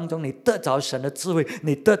告当中，你得着神的智慧，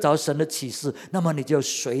你得着神的启示，那么你就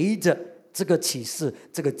随着这个启示、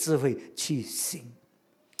这个智慧去行。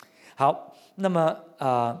好，那么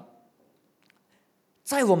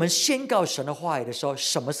在我们宣告神的话语的时候，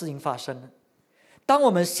什么事情发生呢？当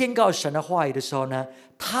我们宣告神的话语的时候呢，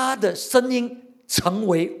他的声音成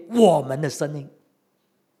为我们的声音。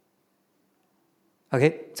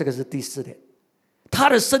OK， 这个是第4点，他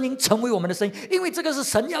的声音成为我们的声音，因为这个是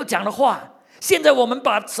神要讲的话。现在我们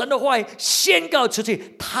把神的话语宣告出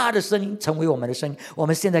去，他的声音成为我们的声音。我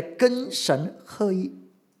们现在跟神合一，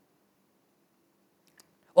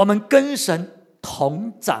我们跟神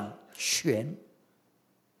同掌权。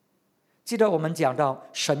记得我们讲到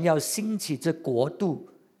神要兴起这国度，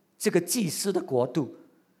这个祭司的国度，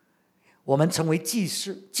我们成为祭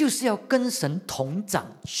司就是要跟神同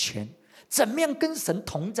掌权。怎么样跟神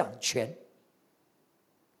同掌权？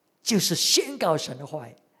就是宣告神的话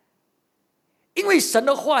语，因为神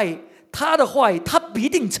的话语，他的话语，他必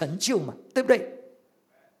定成就嘛，对不对？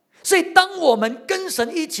所以当我们跟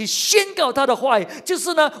神一起宣告他的话语，就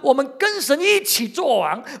是呢，我们跟神一起做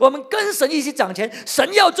王，我们跟神一起掌权，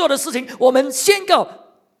神要做的事情，我们宣告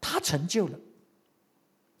他成就了。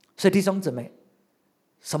所以弟兄姊妹，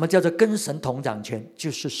什么叫做跟神同掌权？就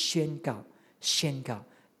是宣告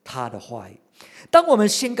他的话语。当我们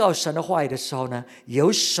宣告神的话语的时候呢，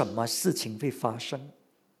有什么事情会发生？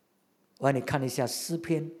我让你看一下诗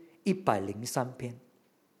篇103篇。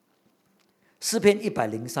诗篇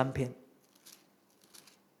103篇，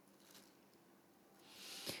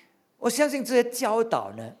我相信这些教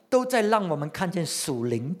导呢，都在让我们看见属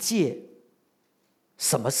灵界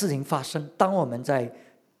什么事情发生。当我们在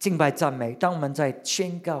敬拜赞美，当我们在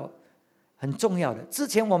宣告，很重要的。之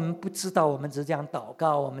前我们不知道，我们只是这样祷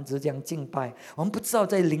告，我们只是这样敬拜，我们不知道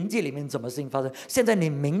在灵界里面什么事情发生。现在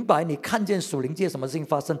你明白，你看见属灵界什么事情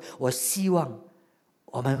发生，我希望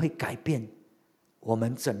我们会改变，我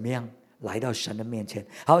们怎么样来到神的面前。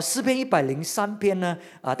好，诗篇103篇呢，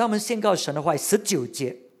当我们宣告神的话，19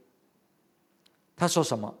节，他说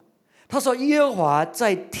什么？他说耶和华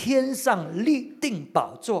在天上立定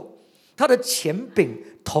宝座，他的权柄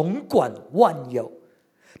统管万有，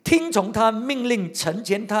听从他命令，成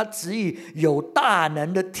全他旨意，有大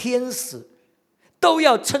能的天使都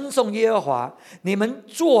要称颂耶和华。你们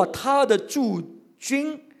做他的驻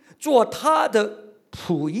军，做他的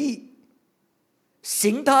仆役，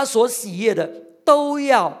行他所喜悦的，都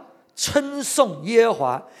要称颂耶和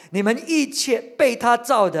华。你们一切被他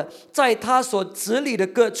造的，在他所治理的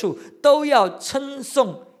各处，都要称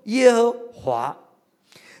颂耶和华。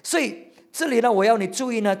所以这里呢，我要你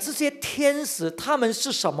注意呢，这些天使他们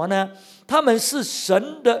是什么呢？他们是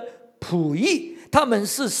神的仆役，他们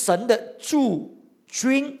是神的驻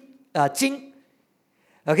军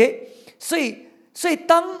OK， 所以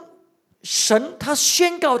当神他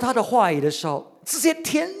宣告他的话语的时候，这些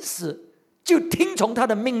天使就听从他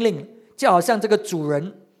的命令，就好像这个主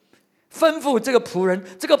人吩咐这个仆人，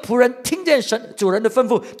这个仆人听见主人的吩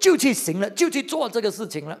咐，就去行了，就去做这个事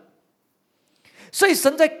情了。所以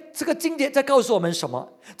神在这个经节在告诉我们什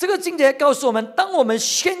么？这个经节告诉我们，当我们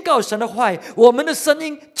宣告神的话语，我们的声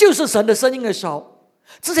音就是神的声音的时候，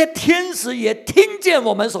这些天使也听见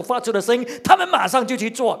我们所发出的声音，他们马上就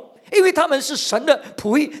去做，因为他们是神的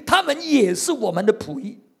仆役，他们也是我们的仆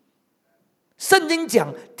役。圣经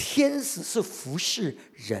讲天使是服侍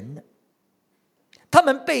人的，他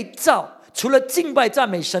们被造，除了敬拜赞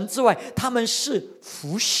美神之外，他们是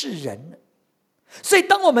服侍人的。所以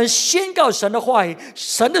当我们宣告神的话语，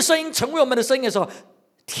神的声音成为我们的声音的时候，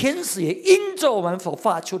天使也因着我们所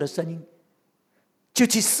发出的声音就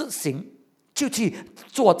去施行就去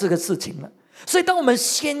做这个事情了。所以当我们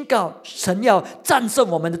宣告神要战胜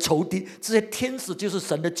我们的仇敌，这些天使就是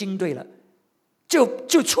神的军队了，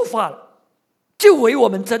就出发了，就为我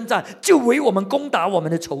们征战，就为我们攻打我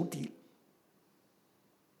们的仇敌。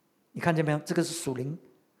你看见没有？这个是属灵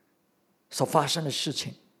所发生的事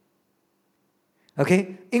情。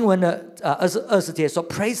OK， 英文的20节说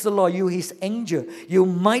Praise the Lord, you his angel, you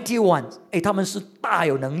mighty ones。 他们是大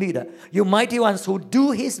有能力的， You mighty ones who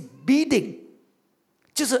do his bidding。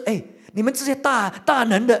 就是你们这些大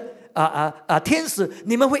能的天使，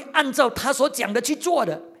你们会按照他所讲的去做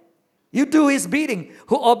的。 You do his bidding,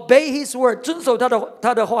 who obey his word， 遵守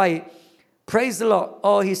他的话语。 Praise the Lord,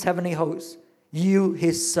 all his heavenly hosts, you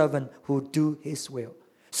his servant who do his will。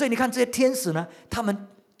 所以你看这些天使呢，他们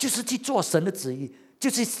就是去做神的旨意，就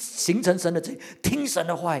是形成神的旨意，听神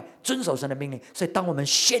的话语，遵守神的命令。所以当我们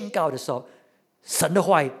宣告的时候，神的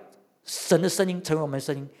话语，神的声音成为我们的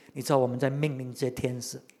声音，你知道我们在命令这些天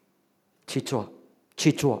使去做，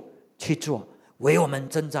为我们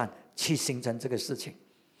征战，去形成这个事情。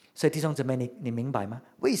所以弟兄姊妹，你明白吗？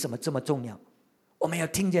为什么这么重要？我们要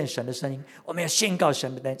听见神的声音，我们要宣告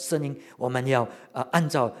神的声音，我们要按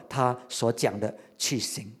照他所讲的去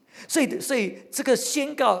行。所以这个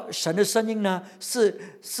宣告神的声音呢，是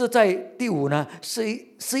在第5呢，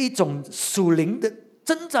是一种属灵的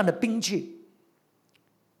征战的兵器，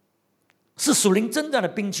是属灵征战的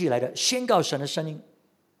兵器来的，宣告神的声音。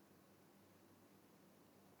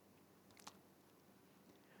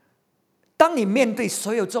当你面对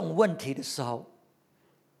所有这种问题的时候，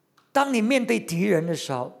当你面对敌人的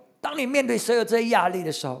时候，当你面对所有这些压力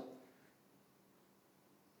的时候，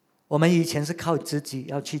我们以前是靠自己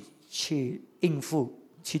要去应付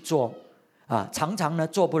去做常常呢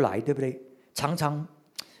做不来，对不对？常常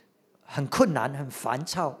很困难很烦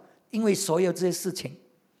躁，因为所有这些事情。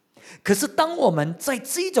可是当我们在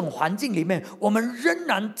这种环境里面，我们仍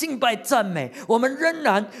然敬拜赞美，我们仍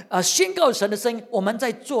然宣告神的声音，我们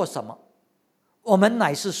在做什么？我们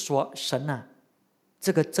乃是说，神啊，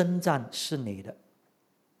这个征战是你的，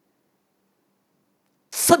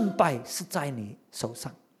胜败是在你手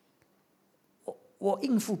上，我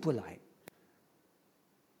应付不来，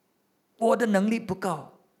我的能力不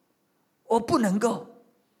够，我不能够。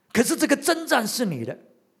可是这个征战是你的，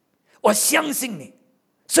我相信你，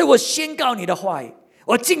所以我宣告你的话语，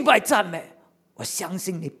我敬拜赞美，我相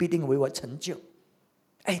信你必定为我成就。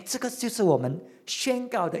这个就是我们宣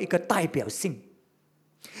告的一个代表性。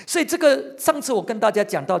所以这个上次我跟大家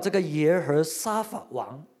讲到这个耶和沙法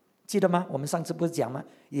王，记得吗？我们上次不是讲吗？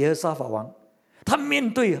耶和沙法王他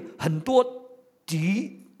面对很多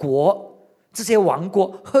敌国，这些王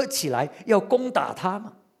国合起来要攻打他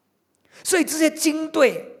嘛，所以这些军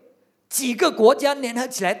队几个国家联合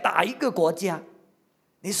起来打一个国家，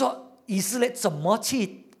你说以色列怎么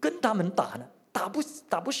去跟他们打呢？打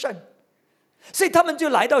不胜。所以他们就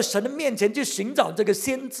来到神的面前，就寻找这个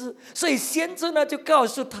先知。所以先知呢就告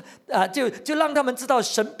诉他就让他们知道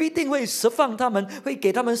神必定会释放他们，会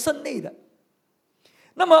给他们胜利的。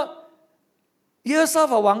那么耶和沙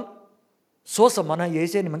法王说什么呢？有一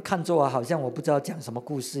些你们看作好像我不知道讲什么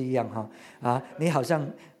故事一样你好像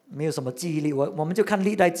没有什么记忆力。我们就看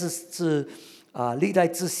历代志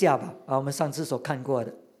下吧我们上次所看过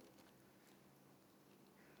的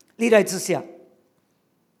历代志下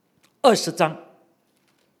20章。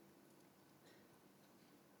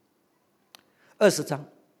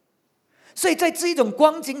所以在这一种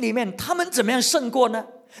光景里面，他们怎么样胜过呢？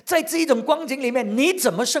在这一种光景里面，你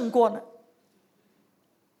怎么胜过呢？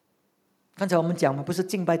刚才我们讲嘛，不是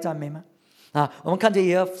敬拜赞美吗？我们看见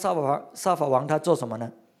耶和沙法王他做什么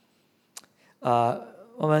呢？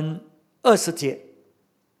我们20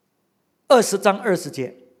章20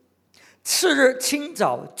节，次日清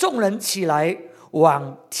早，众人起来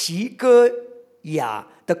往提哥亚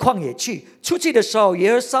的旷野去。出去的时候，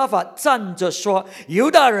耶和沙法站着说：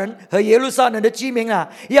犹大人和耶路撒冷的居民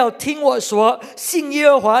啊，要听我说，信耶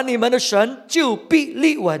和华你们的神，就必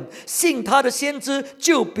立稳；信他的先知，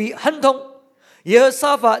就必亨通。耶和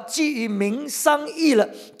沙法既与民商议了，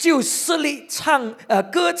就设立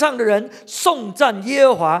歌唱的人颂赞耶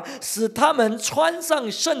和华，使他们穿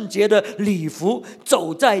上圣洁的礼服，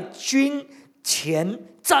走在军前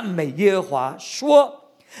赞美耶和华，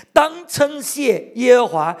说：当称谢耶和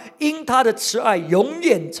华，因他的慈爱永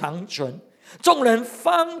远长存。众人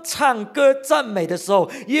方唱歌赞美的时候，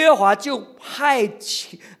耶和华就派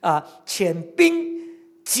遣兵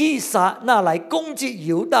击杀那来攻击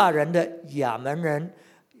犹大人的亚门人、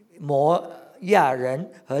摩亚人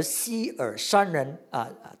和西尔山人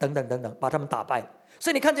等等，把他们打败。所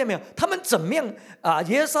以你看见没有？他们怎么样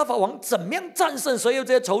耶和撒法王怎么样战胜所有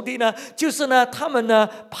这些仇敌呢？就是呢，他们呢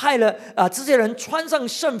派了这些人穿上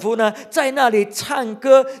圣服呢，在那里唱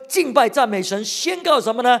歌敬拜赞美神，宣告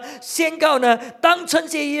什么呢？宣告呢，当称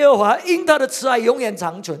谢耶和华，因他的慈爱永远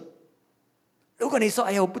长存。如果你说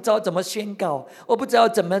哎呀，我不知道怎么宣告，我不知道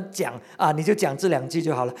怎么讲你就讲这2句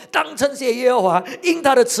就好了。当称谢耶和华，因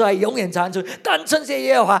他的慈爱永远长存。当称谢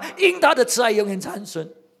耶和华，因他的慈爱永远长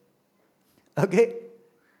存。OK，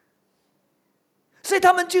 所以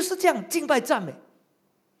他们就是这样敬拜赞美，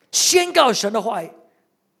宣告神的话语。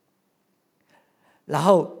然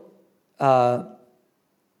后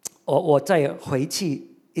我再回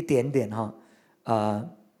去一点点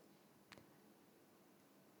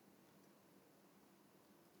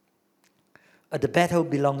The battle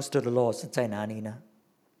belongs to the Lord 是在哪里呢？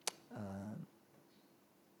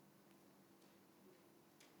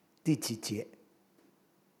第几节？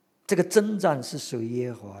这个征战是属于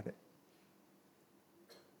耶和华的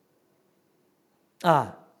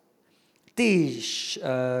第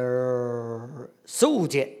15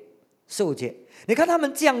节。15节，你看他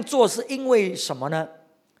们这样做是因为什么呢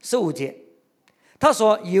？15节。他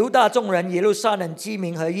说：“犹大众人、耶路撒冷居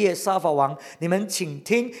民和耶沙法王，你们请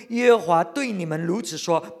听，耶和华对你们如此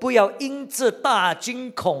说：不要因这大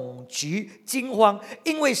军恐惧惊慌，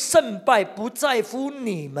因为胜败不在乎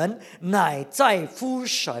你们，乃在乎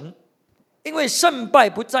神。因为胜败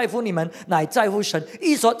不在乎你们，乃在乎神。”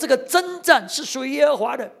意思说，这个征战是属于耶和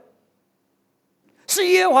华的，是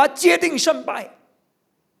耶和华决定胜败。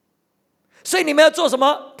所以你们要做什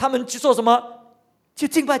么？他们去做什么？去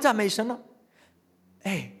敬拜赞美神了。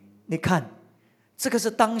你看，这个是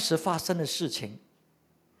当时发生的事情。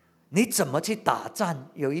你怎么去打仗？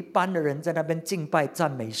有一班的人在那边敬拜赞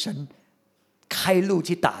美神，开路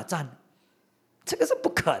去打仗，这个是不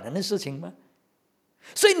可能的事情吗？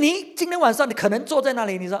所以你今天晚上你可能坐在那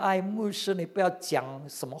里，你说：“牧师，你不要讲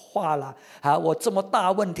什么话了我这么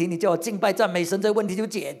大问题，你叫我敬拜赞美神，这个问题就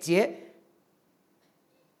解决。”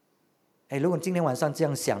如果你今天晚上这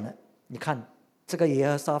样想了，你看这个耶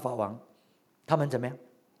和撒法王，他们怎么样？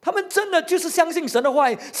他们真的就是相信神的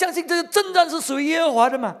话语，相信这个征战是属于耶和华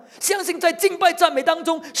的嘛？相信在敬拜赞美当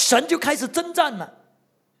中，神就开始征战了，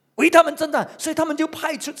为他们征战，所以他们就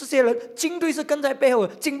派出这些人，军队是跟在背后，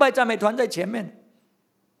敬拜赞美团在前面。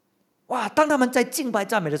当他们在敬拜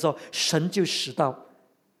赞美的时候，神就使到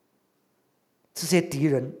这些敌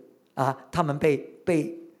人他们被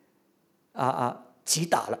击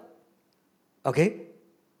打了。OK，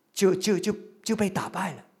 就被打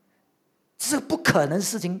败了。这不可能的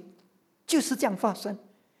事情就是这样发生。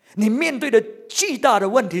你面对的巨大的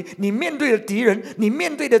问题，你面对的敌人，你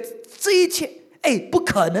面对的这一切，不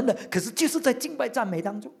可能的。可是就是在敬拜赞美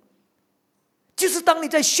当中，就是当你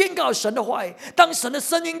在宣告神的话语，当神的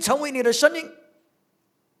声音成为你的声音，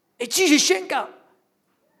继续宣告，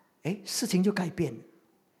事情就改变了，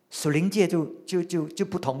属灵界就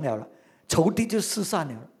不同了，仇敌就四散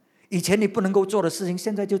了。以前你不能够做的事情，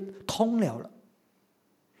现在就通了。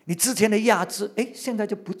你之前的压制，现在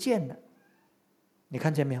就不见了。你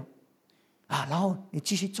看见没有？然后你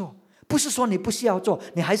继续做，不是说你不需要做，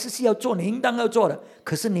你还是需要做，你应当要做的。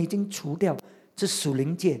可是你已经除掉这属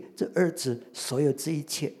灵界这儿子所有这一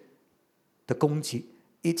切的攻击，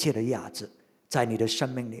一切的压制，在你的生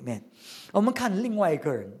命里面。我们看另外一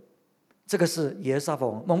个人，这个是耶和撒法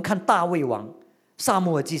王。我们看大卫王，撒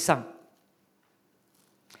母耳记上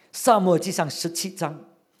17章。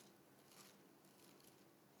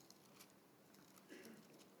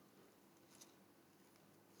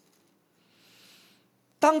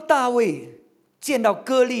当大卫见到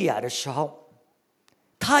歌利亚的时候，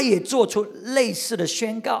他也做出类似的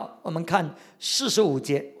宣告。我们看45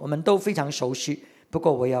节，我们都非常熟悉，不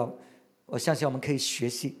过我相信我们可以学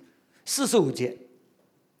习。45节，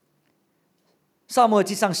撒母耳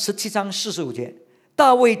记上17章45节，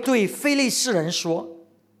大卫对非利士人说，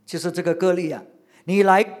就是这个歌利亚，你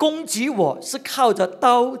来攻击我是靠着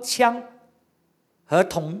刀枪和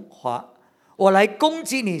铜华，我来攻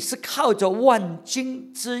击你是靠着万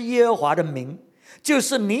军之耶和华的名，就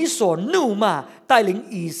是你所怒骂带领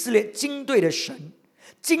以色列军队的神。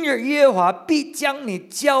今日耶和华必将你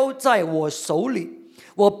交在我手里，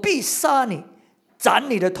我必杀你，斩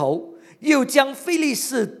你的头，又将非利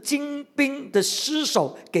士精兵的尸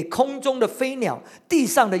首给空中的飞鸟、地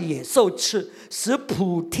上的野兽吃，使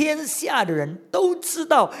普天下的人都知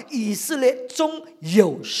道以色列中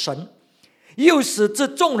有神。又使这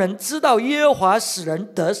众人知道耶和华使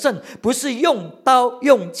人得胜，不是用刀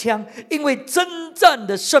用枪，因为征战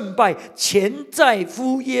的胜败全在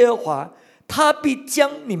乎耶和华，他必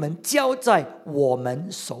将你们交在我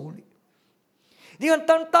们手里。你看，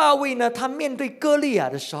当大卫呢，他面对歌利亚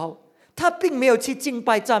的时候，他并没有去敬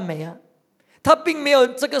拜赞美啊，他并没有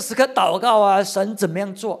这个时刻祷告啊，神怎么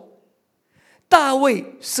样做？大卫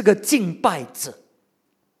是个敬拜者，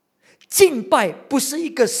敬拜不是一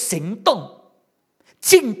个行动，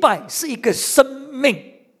敬拜是一个生命。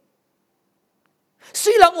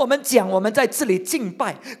虽然我们讲我们在这里敬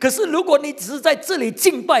拜，可是如果你只是在这里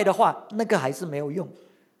敬拜的话，那个还是没有用。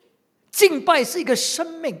敬拜是一个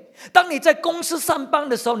生命。当你在公司上班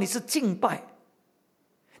的时候，你是敬拜；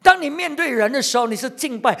当你面对人的时候，你是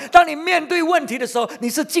敬拜；当你面对问题的时候，你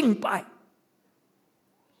是敬拜。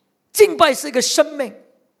敬拜是一个生命。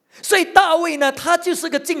所以大卫呢，他就是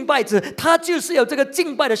个敬拜者，他就是有这个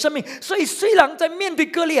敬拜的生命。所以虽然在面对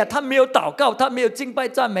歌利亚，他没有祷告，他没有敬拜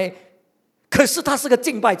赞美，可是他是个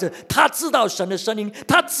敬拜者，他知道神的声音，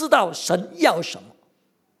他知道神要什么，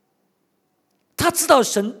他知道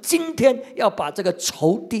神今天要把这个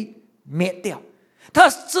仇敌灭掉，他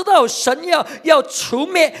知道神要除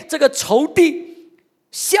灭这个仇敌，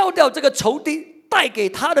消掉这个仇敌带给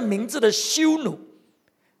他的名字的羞辱。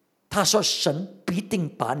他说神必定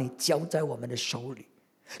把你交在我们的手里。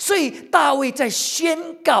所以大卫在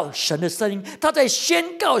宣告神的声音，他在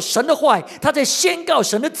宣告神的话语，他在宣告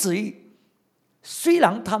神的旨意。虽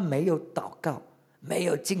然他没有祷告，没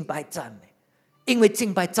有敬拜赞美，因为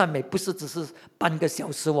敬拜赞美不是只是半个小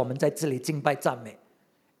时我们在这里敬拜赞美，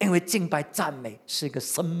因为敬拜赞美是一个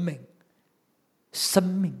生命。生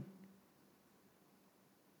命，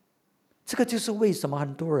这个就是为什么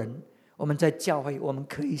很多人我们在教会我们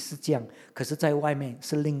可以是这样，可是在外面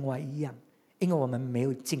是另外一样，因为我们没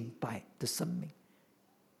有敬拜的生命。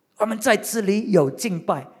我们在这里有敬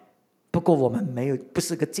拜，不过我们不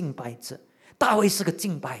是个敬拜者。大卫是个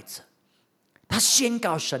敬拜者，他宣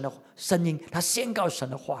告神的声音，他宣告神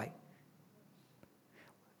的话语。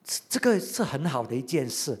这个是很好的一件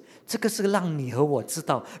事，这个是让你和我知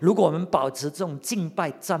道，如果我们保持这种敬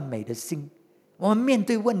拜赞美的心，我们面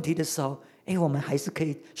对问题的时候，我们还是可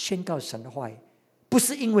以宣告神的话语。不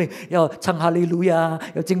是因为要唱哈利路亚，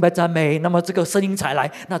要敬拜赞美，那么这个声音才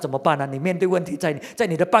来，那怎么办呢？你面对问题，在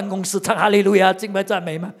你的办公室唱哈利路亚敬拜赞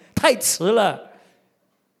美吗？太迟了。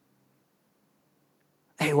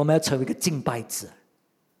我们要成为一个敬拜者。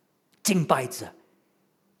敬拜者，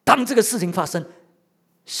当这个事情发生，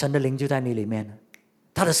神的灵就在你里面了，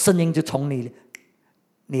他的声音就从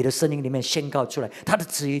你的声音里面宣告出来，他的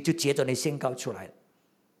旨意就接着你宣告出来了。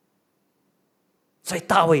所以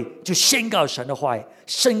大卫就宣告神的话语，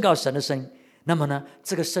宣告神的声音。那么呢，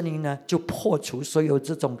这个声音呢，就破除所有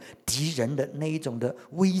这种敌人的那一种的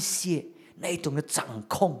威胁，那一种的掌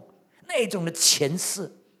控，那一种的权势。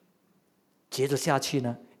接着下去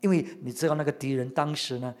呢，因为你知道那个敌人当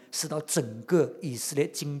时呢，使到整个以色列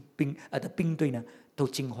的兵队呢都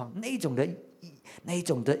惊慌，那一种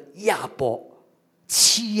的压迫、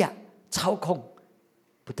欺压、操控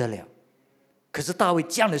不得了。可是大卫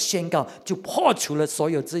这样的宣告，就破除了所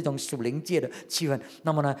有这种属灵界的气氛。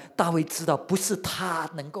那么呢，大卫知道不是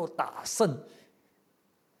他能够打胜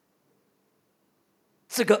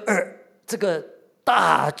这个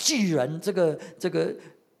大巨人，这个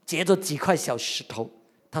结着几块小石头。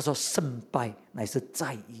他说胜败乃是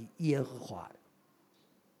在于耶和华的。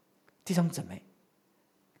弟兄姊妹，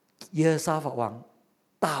耶和撒法王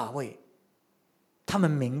大卫他们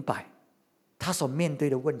明白他所面对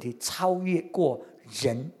的问题超越过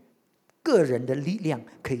个人的力量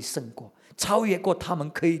可以胜过，超越过他们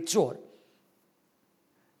可以做的。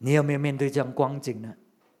你有没有面对这样光景呢？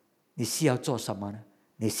你需要做什么呢？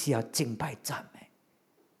你需要敬拜赞美，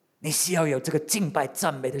你需要有这个敬拜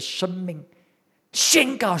赞美的生命，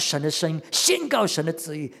宣告神的声音，宣告神的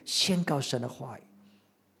旨意，宣告神的话语，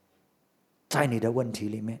在你的问题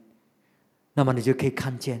里面，那么你就可以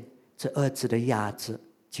看见这儿子的鸭子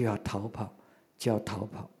就要逃跑。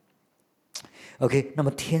OK， 那么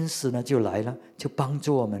天使呢就来了，就帮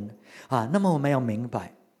助我们啊。那么我们要明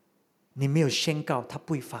白，你没有宣告，它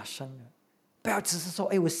不会发生的。不要只是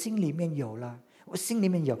说，我心里面有了，我心里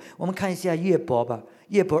面有。我们看一下约伯吧，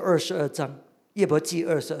约伯22章，约伯记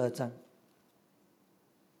22章，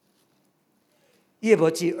约伯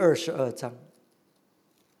记22章。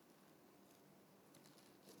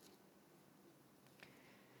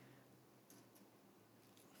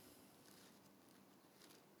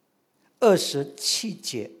27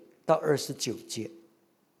节到29节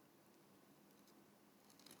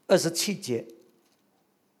，27节，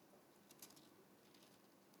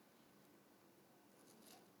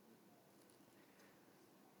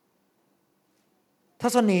他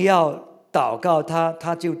说你要祷告他，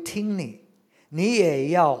他就听你，你也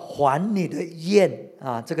要还你的愿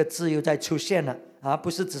啊，这个字又再出现了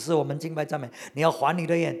不是只是我们敬拜赞美，你要还你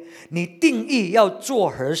的愿。你定义要做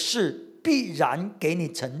何事，必然给你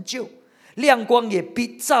成就，亮光也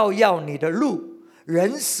必照耀你的路。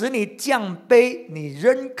人使你降卑，你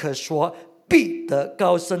仍可说必得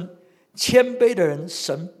高升。谦卑的人，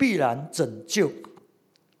神必然拯救。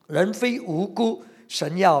人非无辜，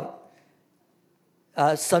神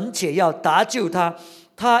且要搭救他。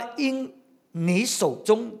他因你手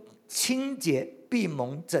中清洁，必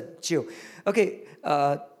蒙拯救。OK，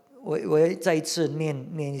 我再一次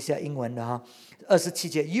念一下英文的哈。27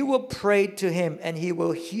节 ，You will pray to him, and he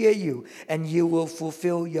will hear you, and you will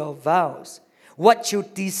fulfill your vows. What you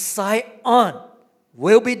decide on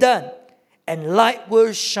will be done, and light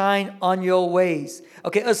will shine on your ways.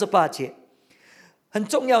 OK， 28节很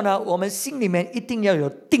重要呢，我们心里面一定要有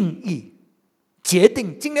定义、决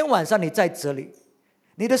定。今天晚上你在这里，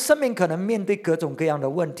你的生命可能面对各种各样的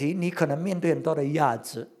问题，你可能面对很多的压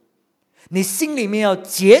制，你心里面要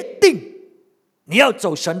决定，你要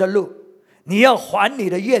走神的路，你要还你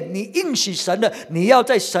的愿，你应许神的，你要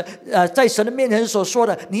在神的面前所说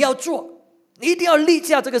的，你要做。你一定要立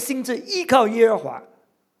下这个心志，依靠耶和华。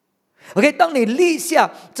OK， 当你立下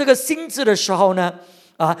这个心志的时候呢，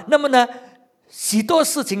那么呢，许多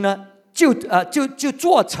事情呢就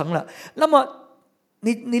做成了。那么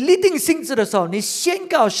你立定心志的时候，你宣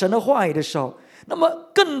告神的话语的时候，那么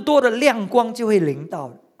更多的亮光就会临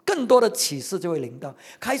到，更多的启示就会临到。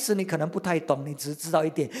开始你可能不太懂，你只知道一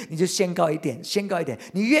点，你就宣告一点，宣告一点。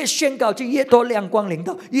你越宣告，就越多亮光临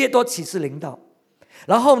到，越多启示临到。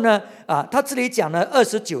然后呢，他这里讲了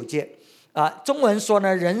29节，中文说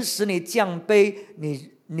呢，人使你降卑，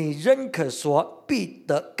你仍可说必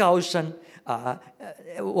得高升。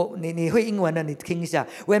你会英文的，你听一下。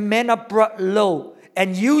When men are brought low,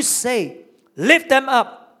 and you say, lift them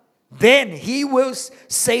up, then he will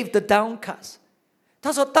save the downcast.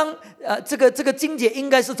 他说当这个经节应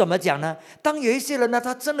该是怎么讲呢？当有一些人呢，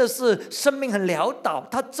他真的是生命很潦倒，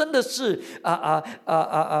他真的是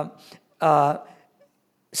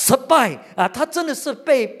失败他真的是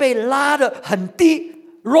被拉得很低，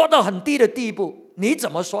落到很低的地步。你怎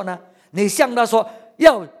么说呢？你向他说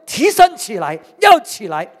要提升起来，要起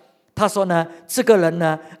来。他说呢，这个人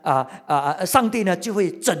呢，上帝呢就会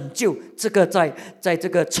拯救这个在这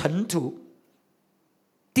个尘土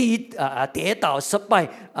跌倒失败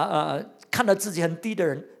看到自己很低的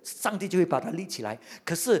人，上帝就会把他立起来。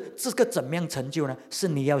可是这个怎么样成就呢？是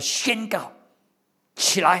你要宣告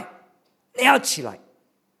起来，你要起来，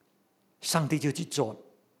上帝就去做了。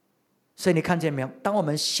所以你看见没有？当我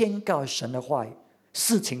们宣告神的话语，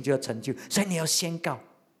事情就要成就。所以你要宣告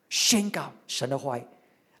神的话语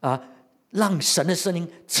让神的声音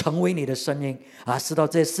成为你的声音知道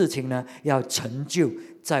这些事情呢要成就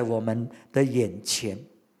在我们的眼前。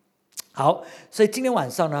好，所以今天晚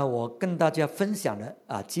上呢，我跟大家分享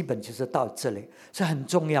的基本就是到这里。所以很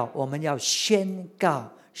重要，我们要宣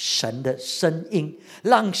告神的声音，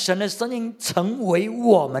让神的声音成为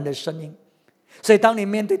我们的声音。所以当你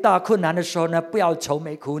面对大困难的时候呢，不要愁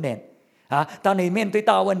眉苦脸当你面对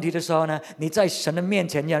大问题的时候呢，你在神的面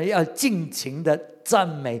前要尽情的赞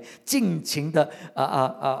美，尽情的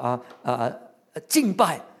敬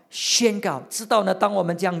拜宣告。知道呢，当我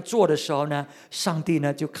们这样做的时候呢，上帝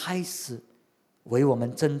呢就开始为我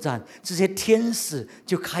们征战，这些天使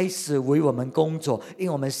就开始为我们工作，因为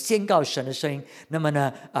我们宣告神的声音，那么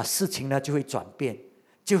呢事情呢就会转变，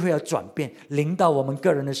就会有转变，临到我们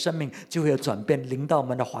个人的生命就会有转变，临到我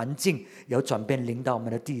们的环境有转变，临到我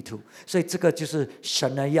们的地图。所以这个就是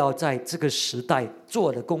神呢要在这个时代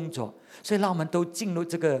做的工作。所以让我们都进入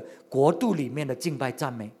这个国度里面的敬拜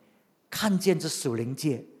赞美，看见这属灵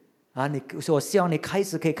界我希望你开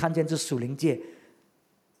始可以看见这属灵界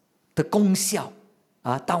的功效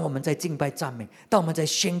当我们在敬拜赞美，当我们在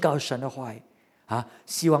宣告神的话语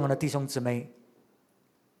希望我的弟兄姊妹，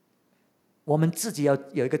我们自己要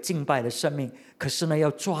有一个敬拜的生命，可是呢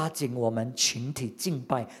要抓紧我们群体敬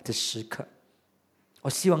拜的时刻。我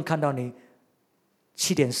希望看到你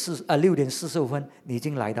6点45分你已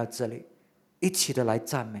经来到这里，一起的来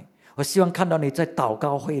赞美。我希望看到你在祷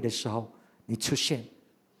告会的时候你出现，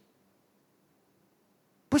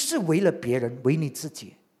不是为了别人，为你自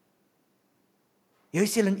己。有一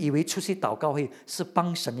些人以为出席祷告会是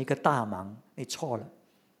帮神一个大忙，你错了，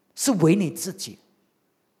是为你自己。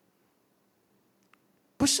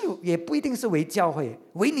不是，也不一定是为教会，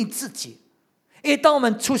为你自己。因为当我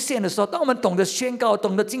们出现的时候，当我们懂得宣告，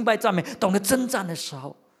懂得敬拜赞美，懂得征战的时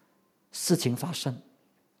候，事情发生，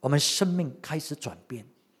我们生命开始转变。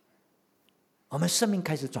我们生命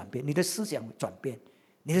开始转变，你的思想转变，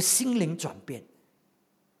你的心灵转变，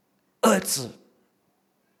遏制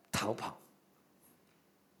逃跑，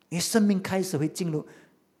你生命开始会进入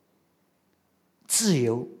自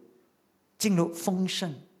由，进入丰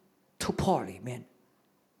盛突破里面。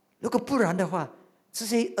如果不然的话，这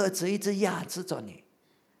些儿子一直压制着你，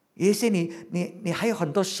也许你还有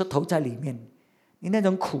很多石头在里面，你那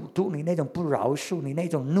种苦毒，你那种不饶恕，你那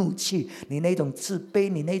种怒气，你那种自卑，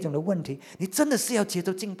你那种的问题，你真的是要接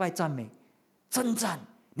受敬拜赞美征战，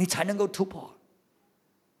你才能够突破，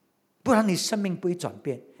不然你生命不会转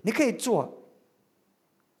变。你可以做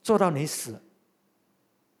到你死，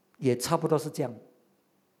也差不多是这样。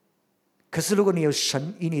可是如果你有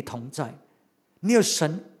神与你同在，你有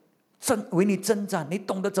神为你征战，你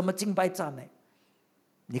懂得怎么敬拜赞美，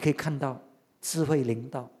你可以看到智慧临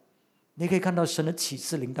到，你可以看到神的启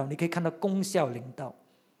示临到，你可以看到功效临到，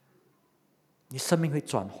你生命会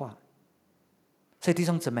转化。所以弟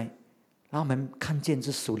兄姊妹，让我们看见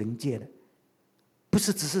这属灵界的，不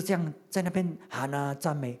是只是这样在那边喊啊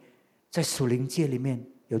赞美，在属灵界里面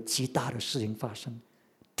有极大的事情发生，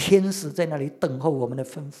天使在那里等候我们的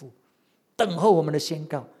吩咐，等候我们的宣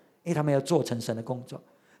告，因为他们要做成神的工作。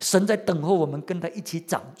神在等候我们跟他一起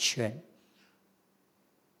掌权，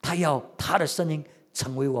他要他的声音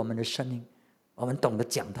成为我们的声音，我们懂得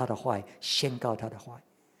讲他的话语，宣告他的话语。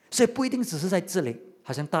所以不一定只是在这里，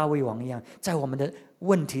好像大卫王一样，在我们的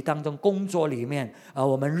问题当中，工作里面，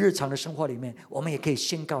我们日常的生活里面，我们也可以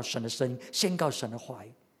宣告神的声音，宣告神的话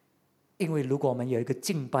语。因为如果我们有一个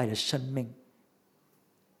敬拜的生命，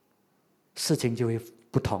事情就会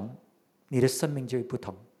不同，你的生命就会不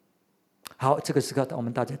同。好，这个时刻我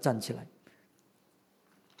们大家站起来。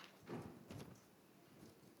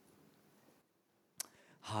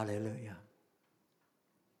哈利路亚，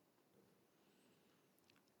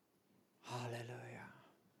哈利路亚。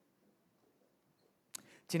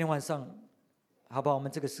今天晚上，好吧，我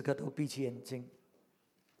们这个时刻都闭起眼睛。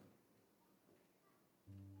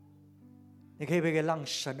你可以不可以让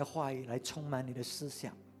神的话语来充满你的思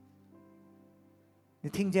想？你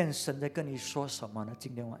听见神在跟你说什么呢？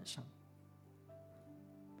今天晚上，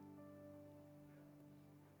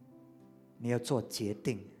你要做决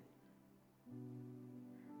定，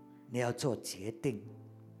你要做决定，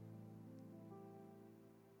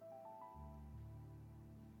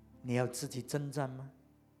你要自己征战吗？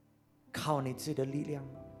靠你自己的力量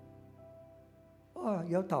吗？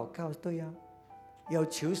有祷告，对呀，有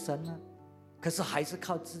求神啊，可是还是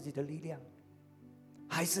靠自己的力量，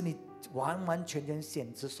还是你完完全全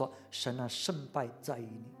显示说，神啊，胜败在于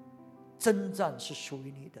你，征战是属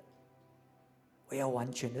于你的，我要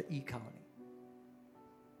完全的依靠你。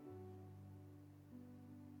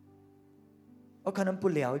我可能不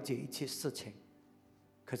了解一切事情，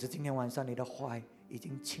可是今天晚上你的话语已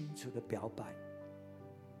经清楚的表白，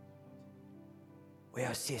我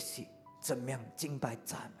要学习怎么样敬拜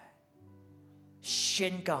赞美，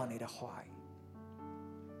宣告你的话语。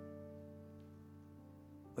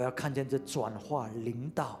我要看见这转化临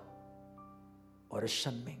到我的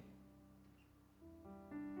生命，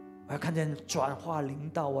我要看见转化临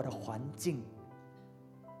到我的环境，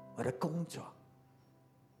我的工作，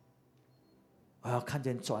我要看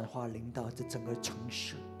见转化临到这整个城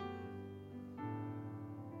市。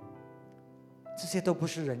这些都不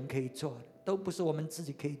是人可以做的，都不是我们自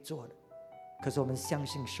己可以做的，可是我们相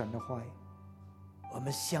信神的话语，我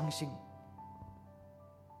们相信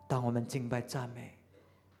当我们敬拜赞美，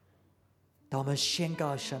当我们宣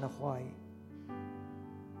告神的话语，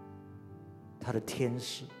他的天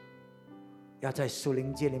使要在属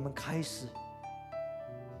灵界里面开始，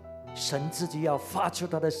神自己要发出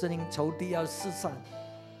他的声音，仇敌要四散。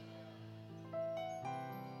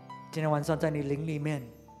今天晚上在你灵里面，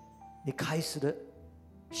你开始的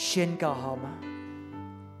宣告好吗？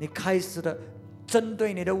你开始的针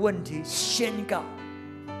对你的问题宣告，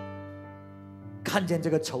看见这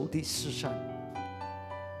个仇敌四散，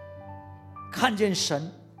看见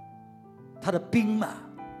神他的兵马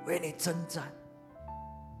为你征战。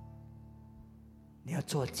你要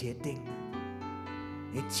做决定，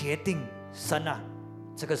你决定神啊，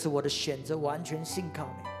这个是我的选择，完全信靠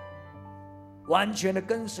你，完全的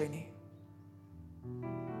跟随你，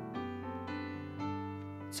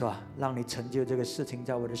是吧？让你成就这个事情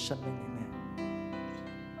在我的生命里面，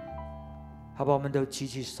好吧？我们都举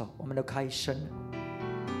起手，我们都开声，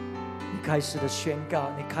你开始的宣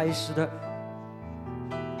告，你开始的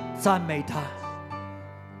赞美他，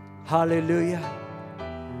哈利路亚！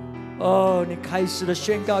哦，你开始的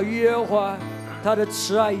宣告耶和华他的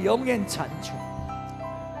慈爱永远长存，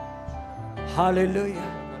哈利路亚！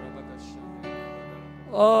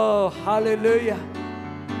哦，哈利路亚！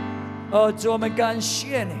哦，主，我们感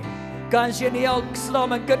谢你，感谢你要使到我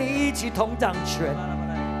们跟你一起同掌权，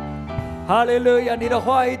哈利路亚！你的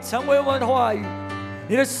话语成为我们的话语，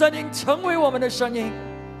你的声音成为我们的声音。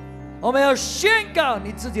我们要宣告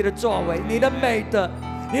你自己的作为，你的美德，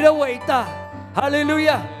你的伟大。哈利路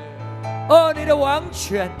亚！哦，你的王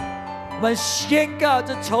权，我们宣告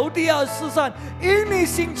这仇敌要四散，因你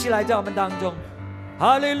兴起来在我们当中。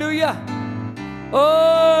哈利路亚！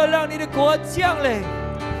哦，让你的国降临，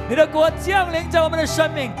你的国降临在我们的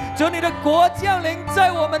生命，主，你的国降临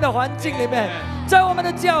在我们的环境里面，在我们的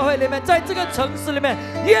教会里面，在这个城市里面，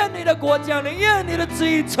愿你的国降临，愿你的旨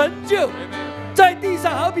意成就在地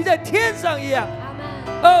上，好比在天上一样。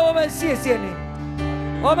哦，我们谢谢你，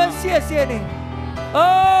我们谢谢你。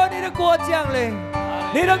哦，你的国降临，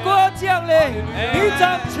你的国降临，你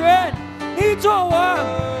掌权，你作王。